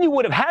 then you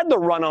would have had the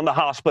run on the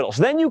hospitals.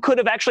 Then you could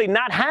have actually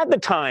not had the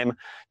time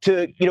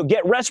to,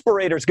 get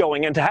respirators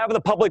going and to have the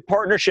public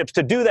partnerships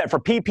to do that for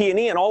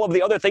PPE and all of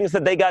the other things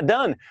that they got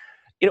done.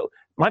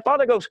 My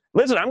father goes,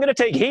 listen, I'm going to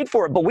take heat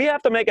for it, but we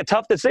have to make a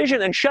tough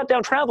decision and shut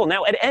down travel.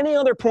 Now, at any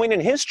other point in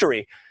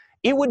history,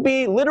 it would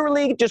be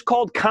literally just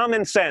called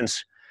common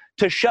sense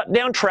to shut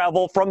down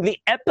travel from the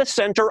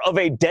epicenter of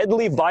a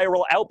deadly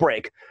viral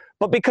outbreak.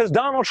 But because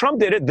Donald Trump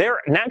did it,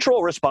 their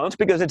natural response,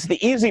 because it's the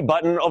easy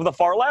button of the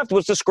far left,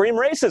 was to scream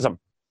racism.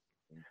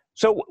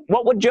 So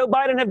what would Joe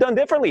Biden have done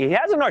differently? He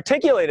hasn't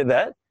articulated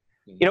that.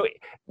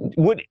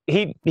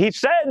 He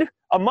said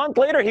a month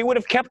later he would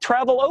have kept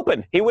travel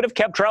open. He would have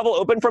kept travel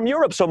open from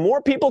Europe. So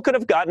more people could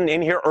have gotten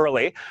in here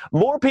early.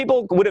 More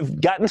people would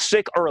have gotten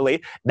sick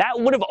early. That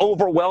would have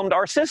overwhelmed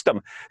our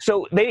system.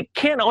 So they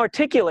can't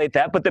articulate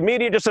that, but the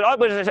media just said, oh,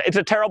 it's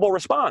a terrible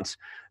response.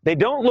 They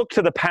don't look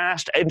to the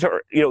past,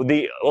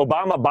 the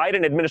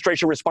Obama-Biden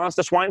administration response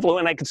to swine flu.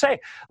 And I could say,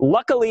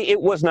 luckily, it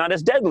was not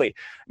as deadly.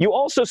 You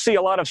also see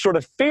a lot of sort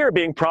of fear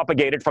being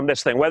propagated from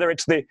this thing, whether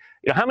it's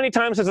how many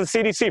times has the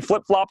CDC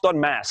flip-flopped on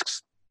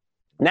masks?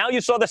 Now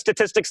you saw the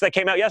statistics that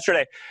came out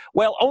yesterday.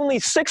 Well, only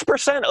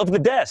 6% of the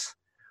deaths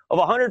of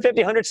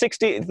 150,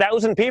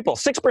 160,000 people,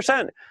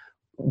 6%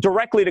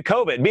 directly to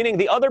COVID, meaning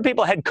the other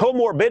people had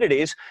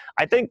comorbidities.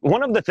 I think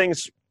one of the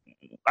things,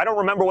 I don't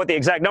remember what the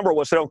exact number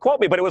was, so don't quote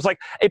me, but it was like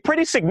a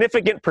pretty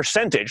significant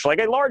percentage, like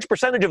a large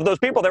percentage of those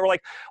people, they were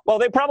like, well,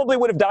 they probably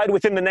would have died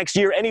within the next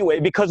year anyway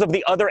because of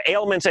the other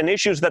ailments and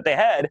issues that they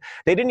had.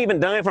 They didn't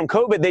even die from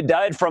COVID, they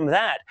died from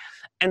that.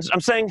 And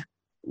I'm saying,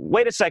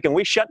 wait a second,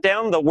 we shut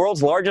down the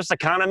world's largest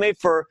economy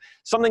for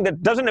something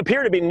that doesn't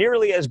appear to be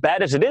nearly as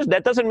bad as it is.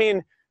 That doesn't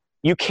mean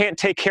you can't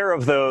take care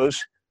of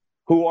those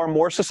who are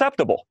more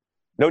susceptible.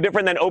 No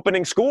different than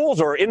opening schools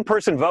or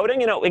in-person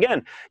voting.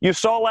 Again, you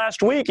saw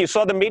last week, you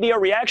saw the media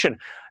reaction.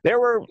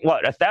 There were,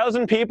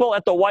 1,000 people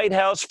at the White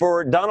House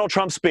for Donald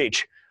Trump's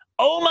speech.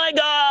 Oh my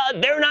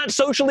God, they're not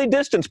socially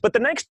distanced. But the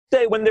next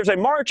day, when there's a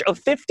march of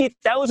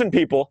 50,000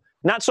 people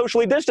not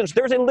socially distanced,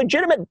 there's a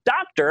legitimate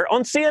doctor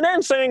on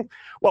CNN saying,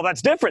 well,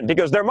 that's different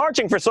because they're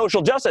marching for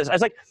social justice. I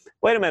was like,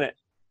 wait a minute.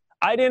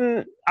 I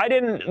didn't,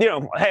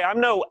 hey,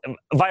 I'm no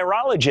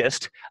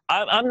virologist.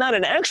 I'm not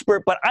an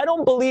expert, but I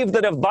don't believe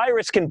that a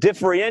virus can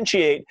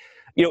differentiate,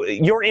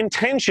 your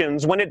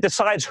intentions when it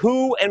decides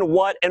who and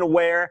what and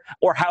where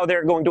or how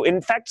they're going to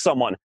infect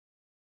someone.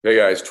 Hey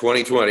guys,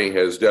 2020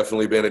 has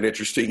definitely been an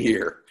interesting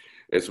year.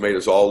 It's made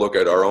us all look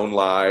at our own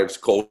lives,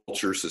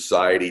 culture,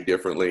 society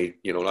differently.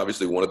 And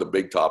obviously one of the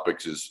big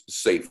topics is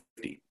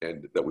safety,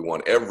 and that we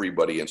want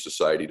everybody in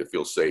society to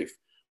feel safe.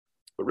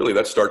 But really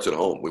that starts at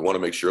home. We want to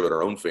make sure that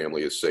our own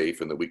family is safe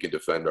and that we can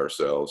defend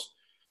ourselves.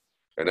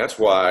 And that's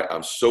why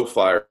I'm so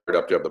fired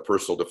up to have the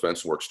Personal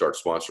Defense Network start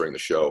sponsoring the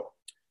show.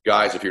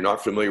 Guys, if you're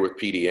not familiar with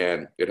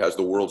PDN, it has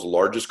the world's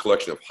largest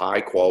collection of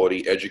high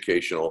quality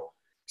educational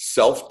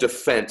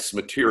self-defense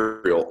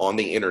material on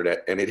the internet,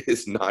 and it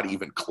is not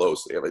even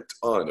close. They have a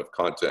ton of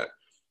content,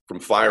 from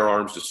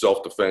firearms to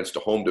self-defense to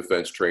home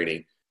defense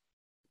training.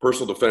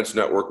 Personal Defense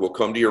Network will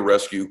come to your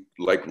rescue,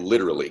 like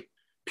literally.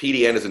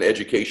 PDN is an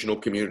educational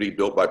community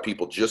built by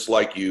people just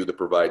like you that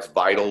provides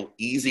vital,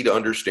 easy to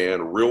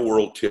understand,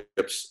 real-world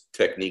tips,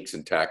 techniques,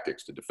 and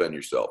tactics to defend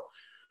yourself.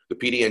 The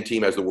PDN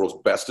team has the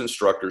world's best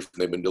instructors,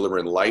 and they've been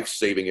delivering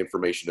life-saving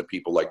information to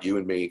people like you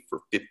and me for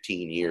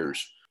 15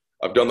 years.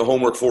 I've done the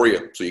homework for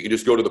you, so you can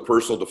just go to the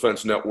Personal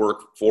Defense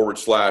Network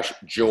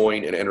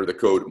 /join and enter the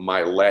code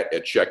MYLET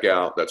at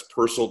checkout. That's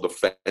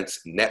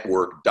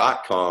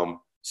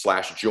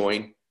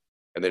personaldefensenetwork.com/join,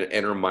 and then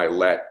enter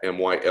MYLET,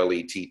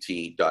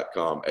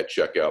 MYLETT.com at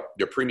checkout.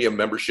 Their premium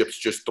membership's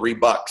just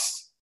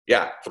 $3.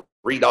 Yeah,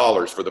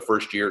 $3 for the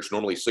first year. It's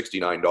normally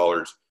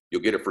 $69.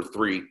 You'll get it for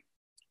 $3.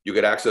 You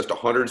get access to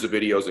hundreds of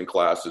videos and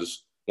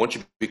classes. Once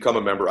you become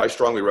a member, I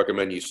strongly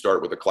recommend you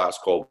start with a class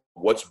called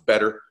What's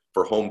Better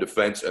for Home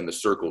Defense and the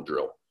Circle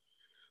Drill.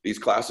 These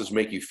classes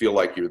make you feel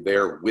like you're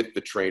there with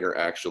the trainer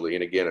actually.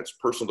 And again, it's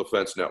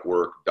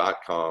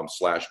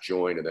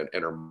personaldefensenetwork.com/join and then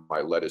enter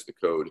MyLED as the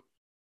code.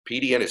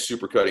 PDN is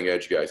super cutting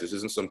edge, guys. This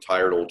isn't some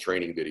tired old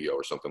training video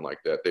or something like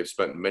that. They've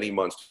spent many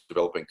months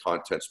developing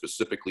content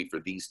specifically for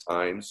these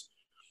times.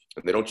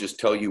 And they don't just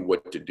tell you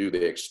what to do.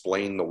 They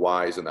explain the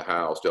whys and the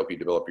hows to help you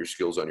develop your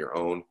skills on your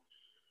own.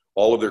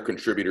 All of their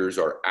contributors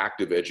are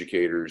active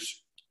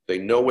educators. They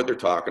know what they're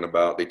talking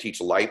about. They teach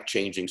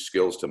life-changing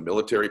skills to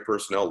military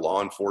personnel,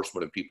 law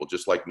enforcement, and people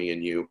just like me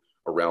and you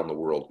around the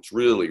world. It's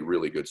really,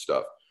 really good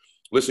stuff.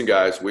 Listen,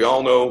 guys, we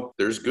all know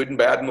there's good and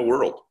bad in the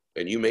world,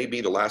 and you may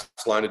be the last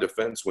line of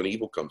defense when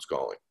evil comes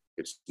calling.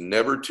 It's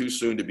never too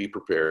soon to be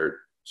prepared.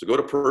 So go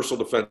to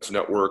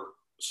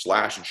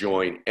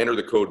personaldefensenetwork.com/join, enter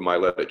the code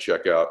MyLED at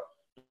checkout.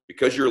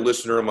 Because you're a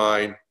listener of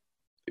mine,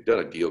 they've done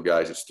a deal,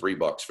 guys. It's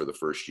 $3 for the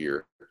first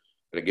year.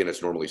 And again,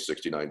 it's normally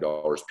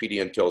 $69.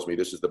 PDN tells me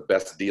this is the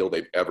best deal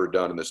they've ever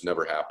done, and this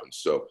never happens.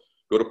 So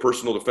go to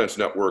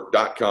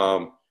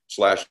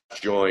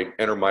personaldefensenetwork.com/join,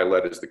 enter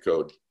MyLED as the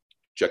code.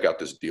 Check out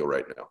this deal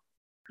right now.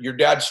 Your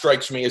dad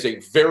strikes me as a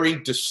very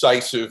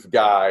decisive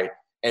guy,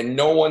 and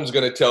no one's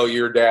going to tell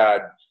your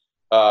dad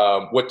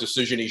what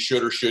decision he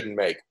should or shouldn't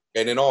make.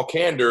 And in all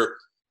candor,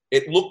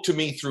 it looked to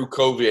me through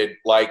COVID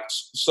like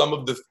some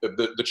of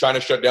the China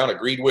shutdown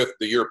agreed with,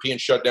 the European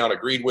shutdown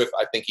agreed with.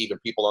 I think even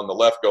people on the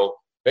left go,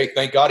 hey,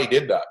 thank God he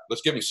did that.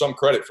 Let's give him some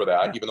credit for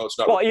that, even though it's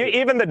not. Well,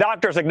 even the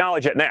doctors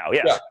acknowledge it now.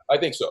 Yes. Yeah, I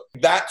think so.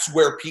 That's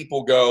where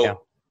people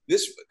go,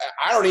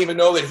 I don't even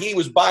know that he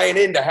was buying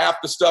into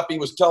half the stuff he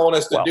was telling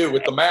us to do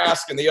with the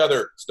mask and the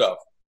other stuff.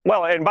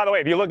 Well, and by the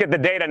way, if you look at the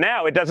data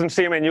now, it doesn't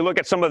seem, and you look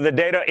at some of the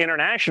data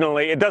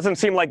internationally, it doesn't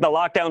seem like the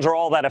lockdowns are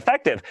all that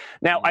effective.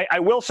 Now, I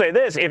will say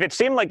this, if it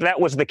seemed like that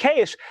was the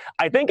case,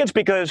 I think it's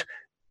because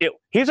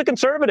he's a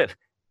conservative.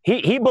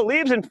 He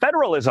believes in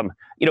federalism.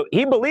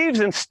 He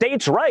believes in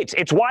states' rights.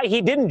 It's why he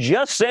didn't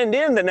just send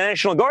in the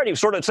National Guard. He was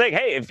sort of saying,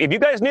 hey, if you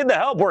guys need the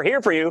help, we're here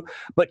for you.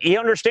 But he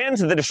understands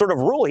the sort of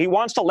rule. He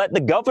wants to let the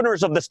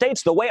governors of the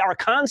states, the way our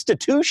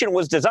Constitution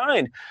was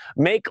designed,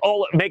 make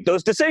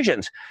those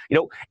decisions.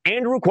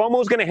 Andrew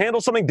Cuomo is going to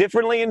handle something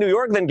differently in New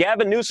York than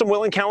Gavin Newsom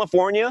will in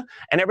California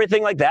and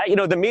everything like that.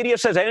 The media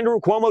says Andrew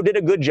Cuomo did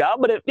a good job,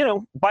 but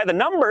by the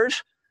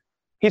numbers,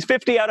 he's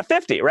 50 out of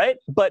 50, right?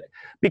 But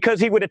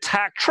because he would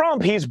attack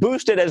Trump, he's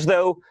boosted as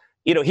though,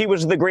 he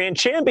was the grand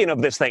champion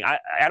of this thing. I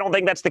don't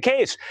think that's the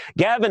case.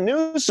 Gavin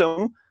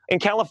Newsom in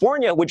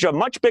California, which is a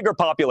much bigger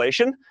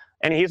population,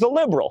 and he's a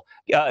liberal.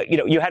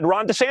 You had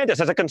Ron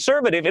DeSantis as a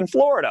conservative in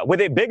Florida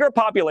with a bigger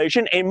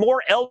population, a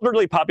more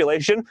elderly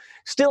population,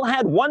 still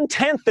had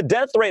 1/10 the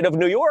death rate of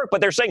New York, but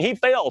they're saying he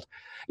failed.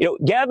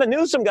 Gavin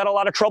Newsom got a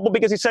lot of trouble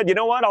because he said, you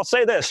know what, I'll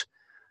say this.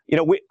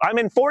 I'm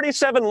in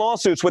 47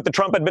 lawsuits with the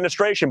Trump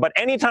administration, but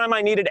anytime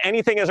I needed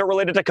anything as it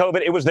related to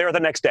COVID, it was there the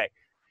next day.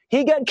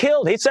 He got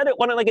killed. He said it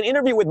when an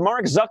interview with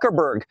Mark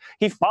Zuckerberg.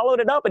 He followed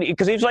it up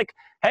because he's like,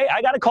 hey,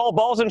 I got to call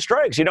balls and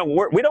strikes.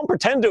 We don't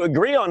pretend to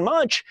agree on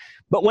much,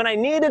 but when I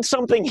needed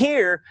something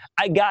here,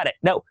 I got it.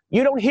 Now,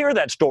 you don't hear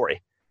that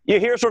story. You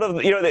hear sort of,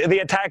 the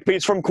attack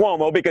piece from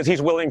Cuomo because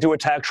he's willing to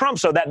attack Trump.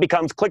 So that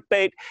becomes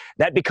clickbait.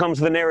 That becomes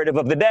the narrative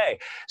of the day.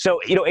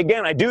 So,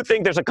 again, I do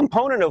think there's a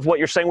component of what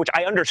you're saying, which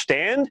I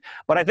understand.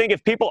 But I think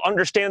if people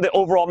understand the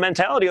overall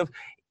mentality of,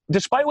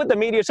 despite what the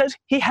media says,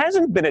 he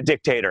hasn't been a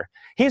dictator.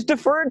 He's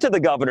deferred to the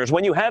governors.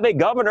 When you have a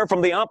governor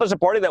from the opposite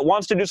party that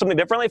wants to do something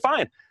differently,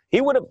 fine.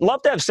 He would have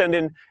loved to have sent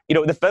in,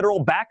 the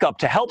federal backup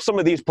to help some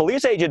of these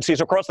police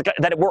agencies across the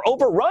country that were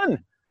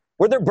overrun,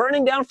 where they're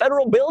burning down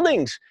federal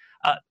buildings.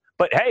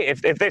 But hey,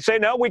 if they say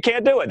no, we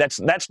can't do it.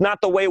 That's not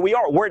the way we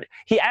are.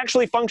 He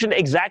actually functioned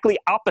exactly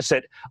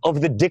opposite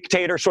of the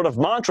dictator sort of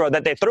mantra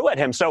that they threw at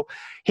him. So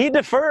he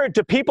deferred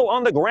to people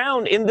on the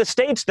ground in the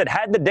states that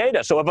had the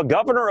data. So if a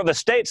governor of a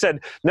state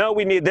said, no,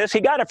 we need this, he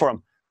got it for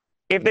him.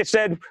 If they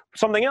said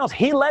something else,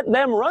 he let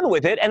them run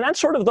with it. And that's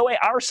sort of the way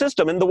our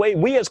system and the way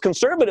we as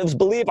conservatives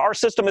believe our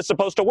system is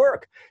supposed to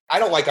work. I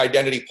don't like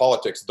identity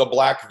politics, the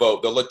black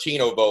vote, the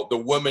Latino vote, the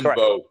woman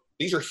vote.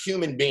 These are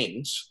human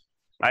beings.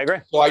 I agree.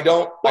 So I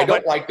don't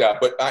like that.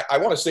 But I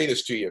want to say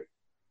this to you.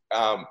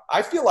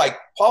 I feel like,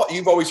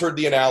 you've always heard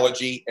the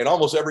analogy, in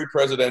almost every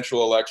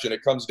presidential election,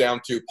 it comes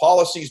down to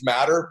policies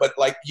matter. But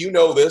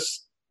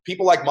this,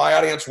 people like my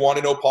audience want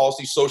to know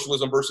policies,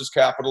 socialism versus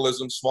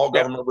capitalism, small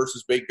government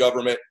versus big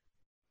government,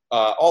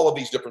 all of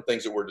these different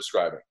things that we're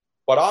describing.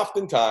 But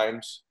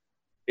oftentimes,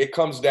 it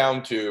comes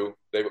down to,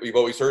 you've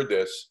always heard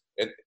this,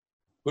 and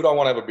who do I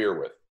want to have a beer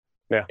with?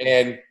 Yeah.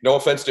 And no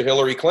offense to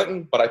Hillary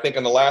Clinton, but I think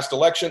in the last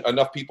election,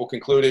 enough people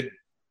concluded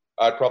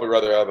I'd probably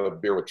rather have a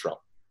beer with Trump,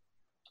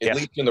 at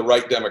least in the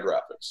right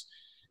demographics.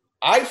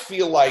 I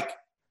feel like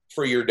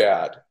for your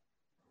dad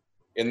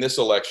in this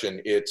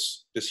election,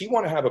 does he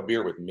want to have a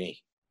beer with me?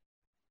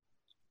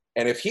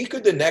 And if he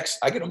could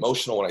I get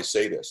emotional when I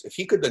say this, if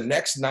he could the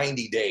next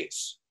 90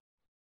 days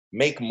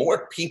make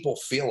more people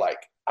feel like,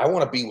 I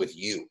want to be with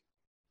you,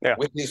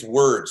 with his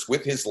words,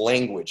 with his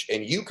language,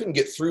 and you can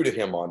get through to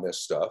him on this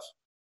stuff,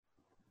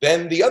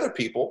 then the other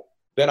people,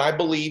 then I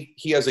believe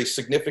he has a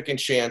significant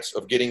chance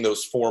of getting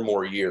those 4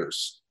 more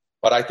years.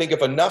 But I think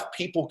if enough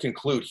people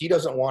conclude he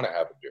doesn't want to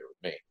have a beer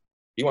with me,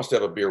 he wants to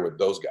have a beer with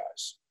those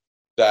guys,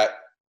 that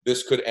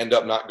this could end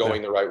up not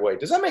going the right way.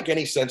 Does that make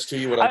any sense to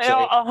you, what I'm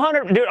saying?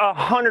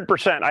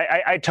 100%.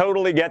 I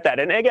totally get that.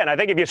 And again, I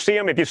think if you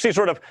see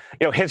sort of,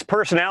 his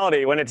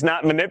personality when it's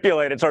not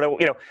manipulated, sort of,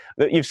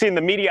 you've seen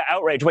the media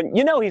outrage when,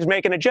 he's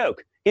making a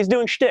joke. He's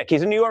doing shtick.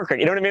 He's a New Yorker.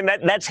 You know what I mean?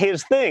 That's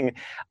his thing.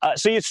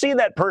 So you see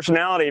that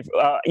personality,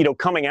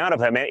 coming out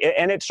of him,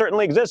 and it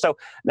certainly exists. So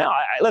now,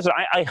 listen,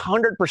 I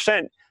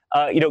 100%.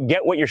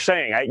 Get what you're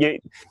saying.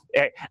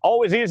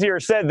 Always easier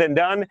said than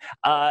done.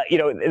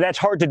 That's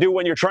hard to do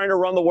when you're trying to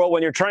run the world,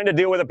 when you're trying to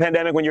deal with a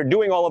pandemic, when you're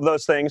doing all of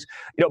those things.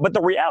 But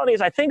the reality is,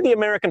 I think the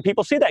American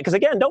people see that. Because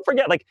again, don't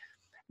forget,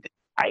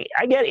 I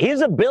get it. He's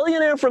a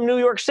billionaire from New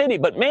York City,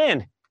 but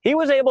man, he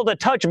was able to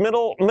touch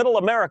middle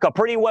America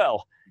pretty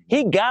well.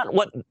 He got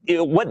what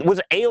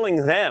was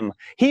ailing them.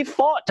 He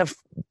fought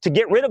to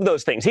get rid of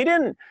those things. He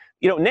didn't.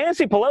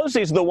 Nancy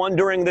Pelosi's the one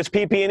during this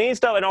PP&E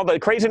stuff and all the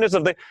craziness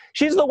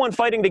she's the one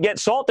fighting to get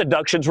SALT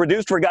deductions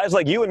reduced for guys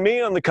like you and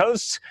me on the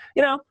coasts.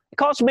 It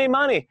costs me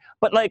money.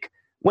 But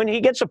when he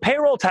gets a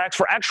payroll tax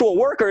for actual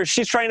workers,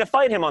 she's trying to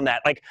fight him on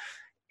that.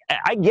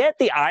 I get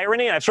the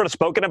irony, and I've sort of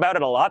spoken about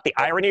it a lot, the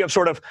irony of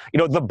sort of,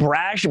 the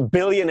brash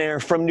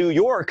billionaire from New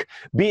York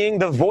being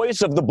the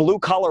voice of the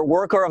blue-collar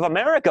worker of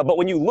America. But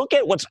when you look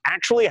at what's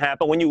actually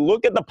happened, when you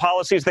look at the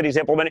policies that he's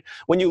implementing,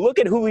 when you look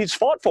at who he's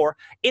fought for,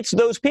 it's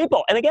those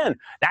people. And again,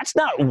 that's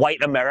not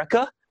white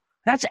America.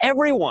 That's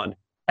everyone.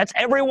 That's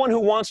everyone who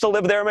wants to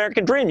live their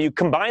American dream. You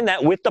combine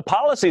that with the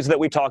policies that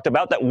we talked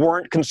about that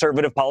weren't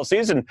conservative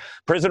policies and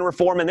prison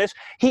reform and this.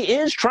 He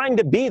is trying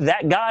to be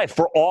that guy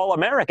for all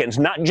Americans,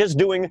 not just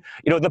doing,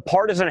 the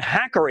partisan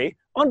hackery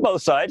on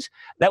both sides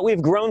that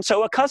we've grown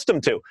so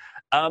accustomed to.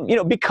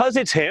 Because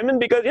it's him and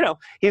because,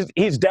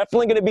 he's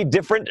definitely going to be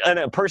different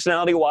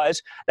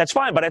personality-wise, that's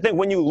fine. But I think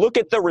when you look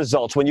at the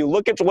results, when you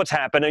look at what's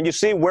happened and you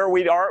see where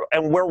we are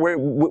and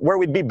where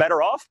we'd be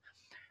better off,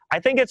 I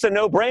think it's a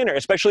no-brainer,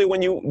 especially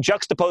when you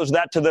juxtapose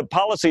that to the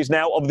policies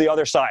now of the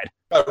other side.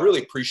 I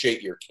really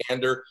appreciate your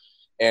candor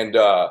and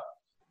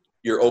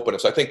your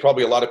openness. I think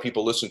probably a lot of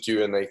people listen to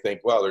you and they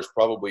think, wow, there's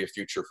probably a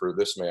future for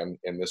this man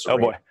in this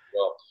arena. Oh, boy.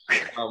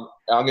 Well,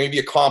 I'll give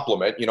you a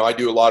compliment. I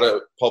do a lot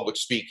of public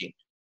speaking.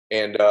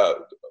 And I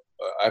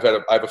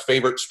have a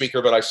favorite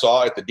speaker that I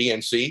saw at the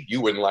DNC. You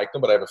wouldn't like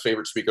them, but I have a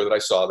favorite speaker that I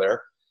saw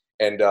there.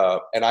 And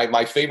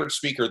my favorite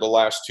speaker the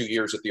last 2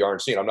 years at the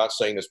RNC, and I'm not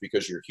saying this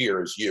because you're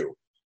here, is you.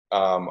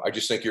 I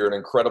just think you're an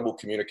incredible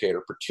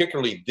communicator,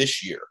 particularly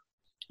this year.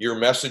 Your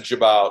message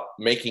about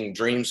making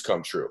dreams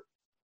come true.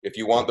 If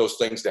you want those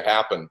things to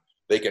happen,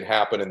 they can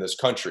happen in this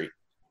country.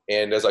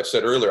 And as I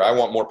said earlier, I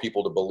want more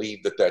people to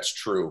believe that that's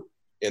true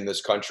in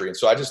this country. And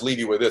so I just leave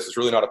you with this. It's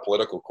really not a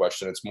political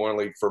question. It's more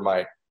for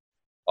my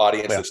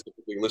audience that's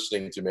typically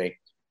listening to me.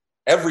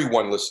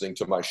 Everyone listening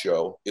to my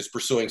show is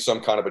pursuing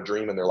some kind of a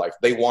dream in their life.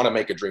 They want to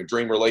make a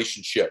dream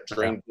relationship,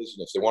 dream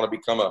business. They want to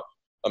become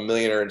a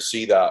millionaire and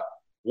see that.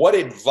 What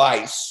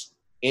advice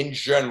in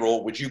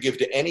general would you give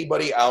to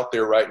anybody out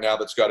there right now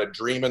that's got a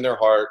dream in their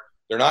heart?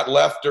 They're not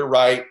left or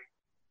right,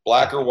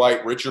 black or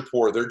white, rich or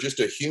poor. They're just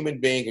a human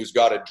being who's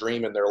got a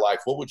dream in their life.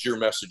 What would your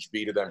message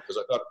be to them? Because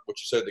I thought what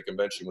you said at the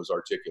convention was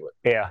articulate.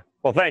 Yeah.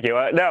 Well, thank you.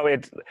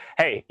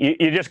 Hey,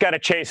 you just got to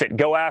chase it.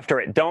 Go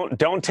after it.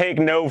 Don't take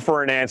no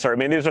for an answer. I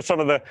mean, these are some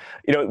of the,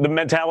 the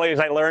mentalities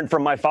I learned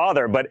from my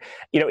father. But,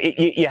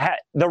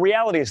 the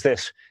reality is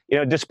this,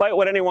 despite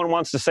what anyone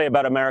wants to say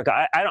about America,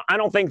 I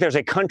don't think there's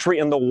a country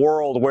in the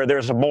world where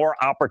there's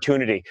more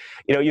opportunity.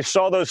 You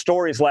saw those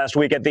stories last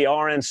week at the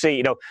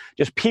RNC,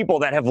 just people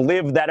that have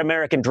lived that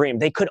American dream.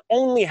 They could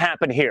only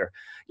happen here.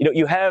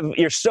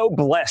 You're so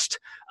blessed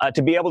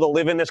to be able to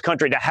live in this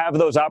country, to have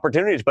those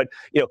opportunities. But,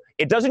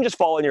 it doesn't just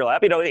fall in your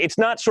lap. It's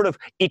not sort of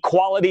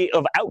equality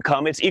of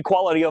outcome. It's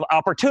equality of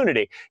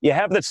opportunity. You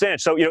have that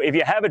sense. So, if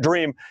you have a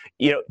dream,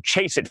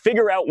 chase it.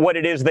 Figure out what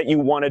it is that you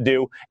want to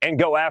do and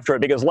go after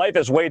it, because life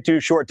is way too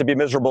short to be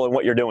miserable in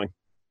what you're doing.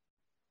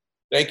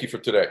 Thank you for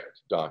today,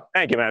 Don.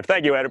 Thank you, man.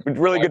 Thank you, Ed.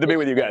 Really good to be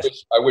with you guys.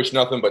 I wish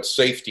nothing but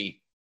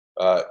safety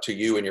to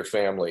you and your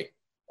family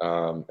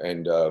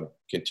and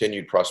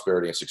continued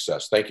prosperity and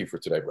success. Thank you for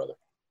today, brother.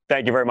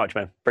 Thank you very much,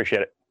 man.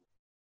 Appreciate it.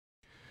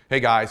 Hey,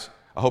 guys.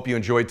 I hope you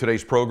enjoyed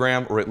today's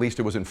program, or at least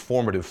it was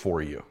informative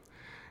for you.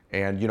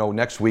 And,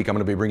 next week I'm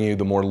going to be bringing you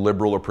the more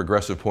liberal or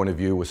progressive point of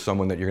view with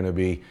someone that you're going to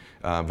be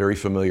very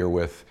familiar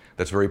with,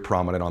 that's very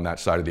prominent on that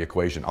side of the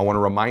equation. I want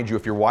to remind you,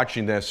 if you're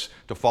watching this,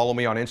 to follow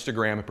me on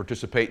Instagram and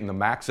participate in the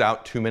Max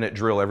Out 2-minute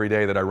drill every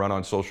day that I run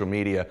on social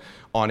media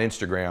on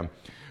Instagram.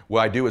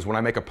 What I do is when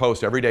I make a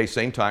post every day,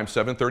 same time,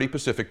 7:30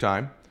 Pacific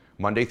time,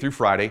 Monday through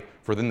Friday,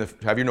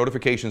 have your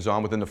notifications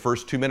on within the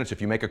first 2 minutes.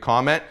 If you make a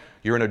comment,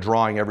 you're in a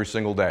drawing every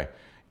single day.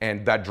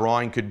 And that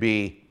drawing could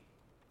be,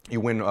 you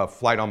win a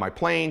flight on my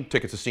plane,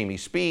 tickets to see me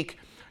speak,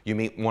 You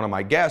meet one of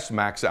my guests,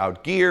 max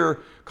out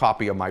gear,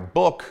 copy of my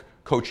book,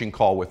 coaching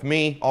call with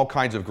me, all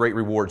kinds of great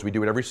rewards. We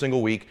do it every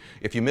single week.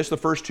 If you miss the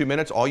first 2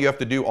 minutes, all you have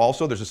to do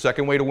also, there's a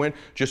second way to win,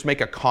 just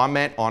make a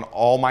comment on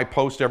all my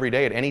posts every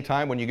day at any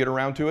time when you get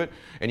around to it,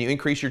 and you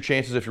increase your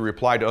chances if you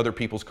reply to other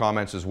people's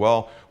comments as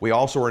well. We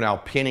also are now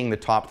pinning the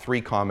top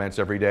 3 comments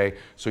every day,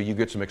 so you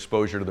get some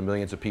exposure to the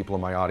millions of people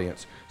in my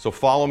audience. So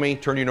follow me,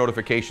 turn your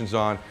notifications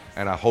on,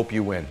 and I hope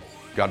you win.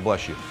 God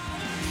bless you.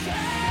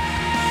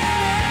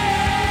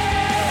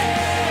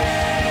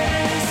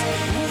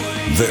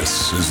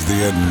 This is the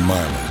Ed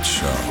Milet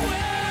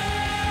Show.